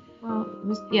in... Well, it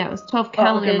was 12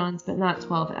 calendar months, but not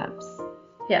 12 eps.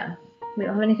 Yeah. We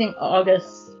don't have anything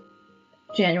August,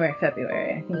 January,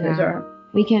 February. I think those are...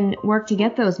 We can work to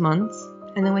get those months,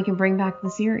 and then we can bring back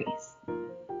the series.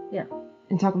 Yeah.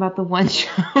 And talk about the one show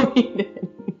we did.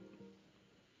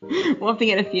 We'll have to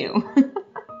get a few.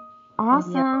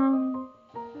 Awesome.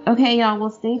 Yep. Okay, y'all.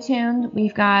 Well, stay tuned.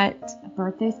 We've got a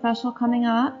birthday special coming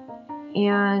up,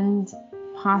 and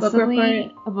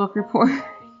possibly a book report.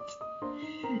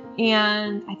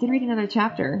 And I did read another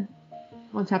chapter.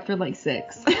 On chapter like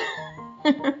 6.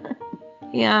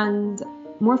 And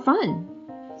more fun.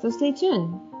 So stay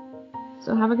tuned.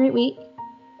 So have a great week.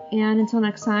 And until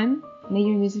next time, may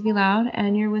your music be loud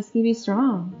and your whiskey be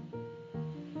strong.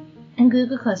 And Goo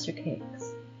Goo Cluster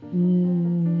cakes.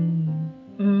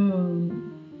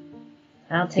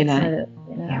 I'll take Good some night. of it.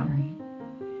 You know. Yeah,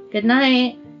 right. Good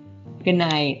night. Good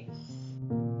night.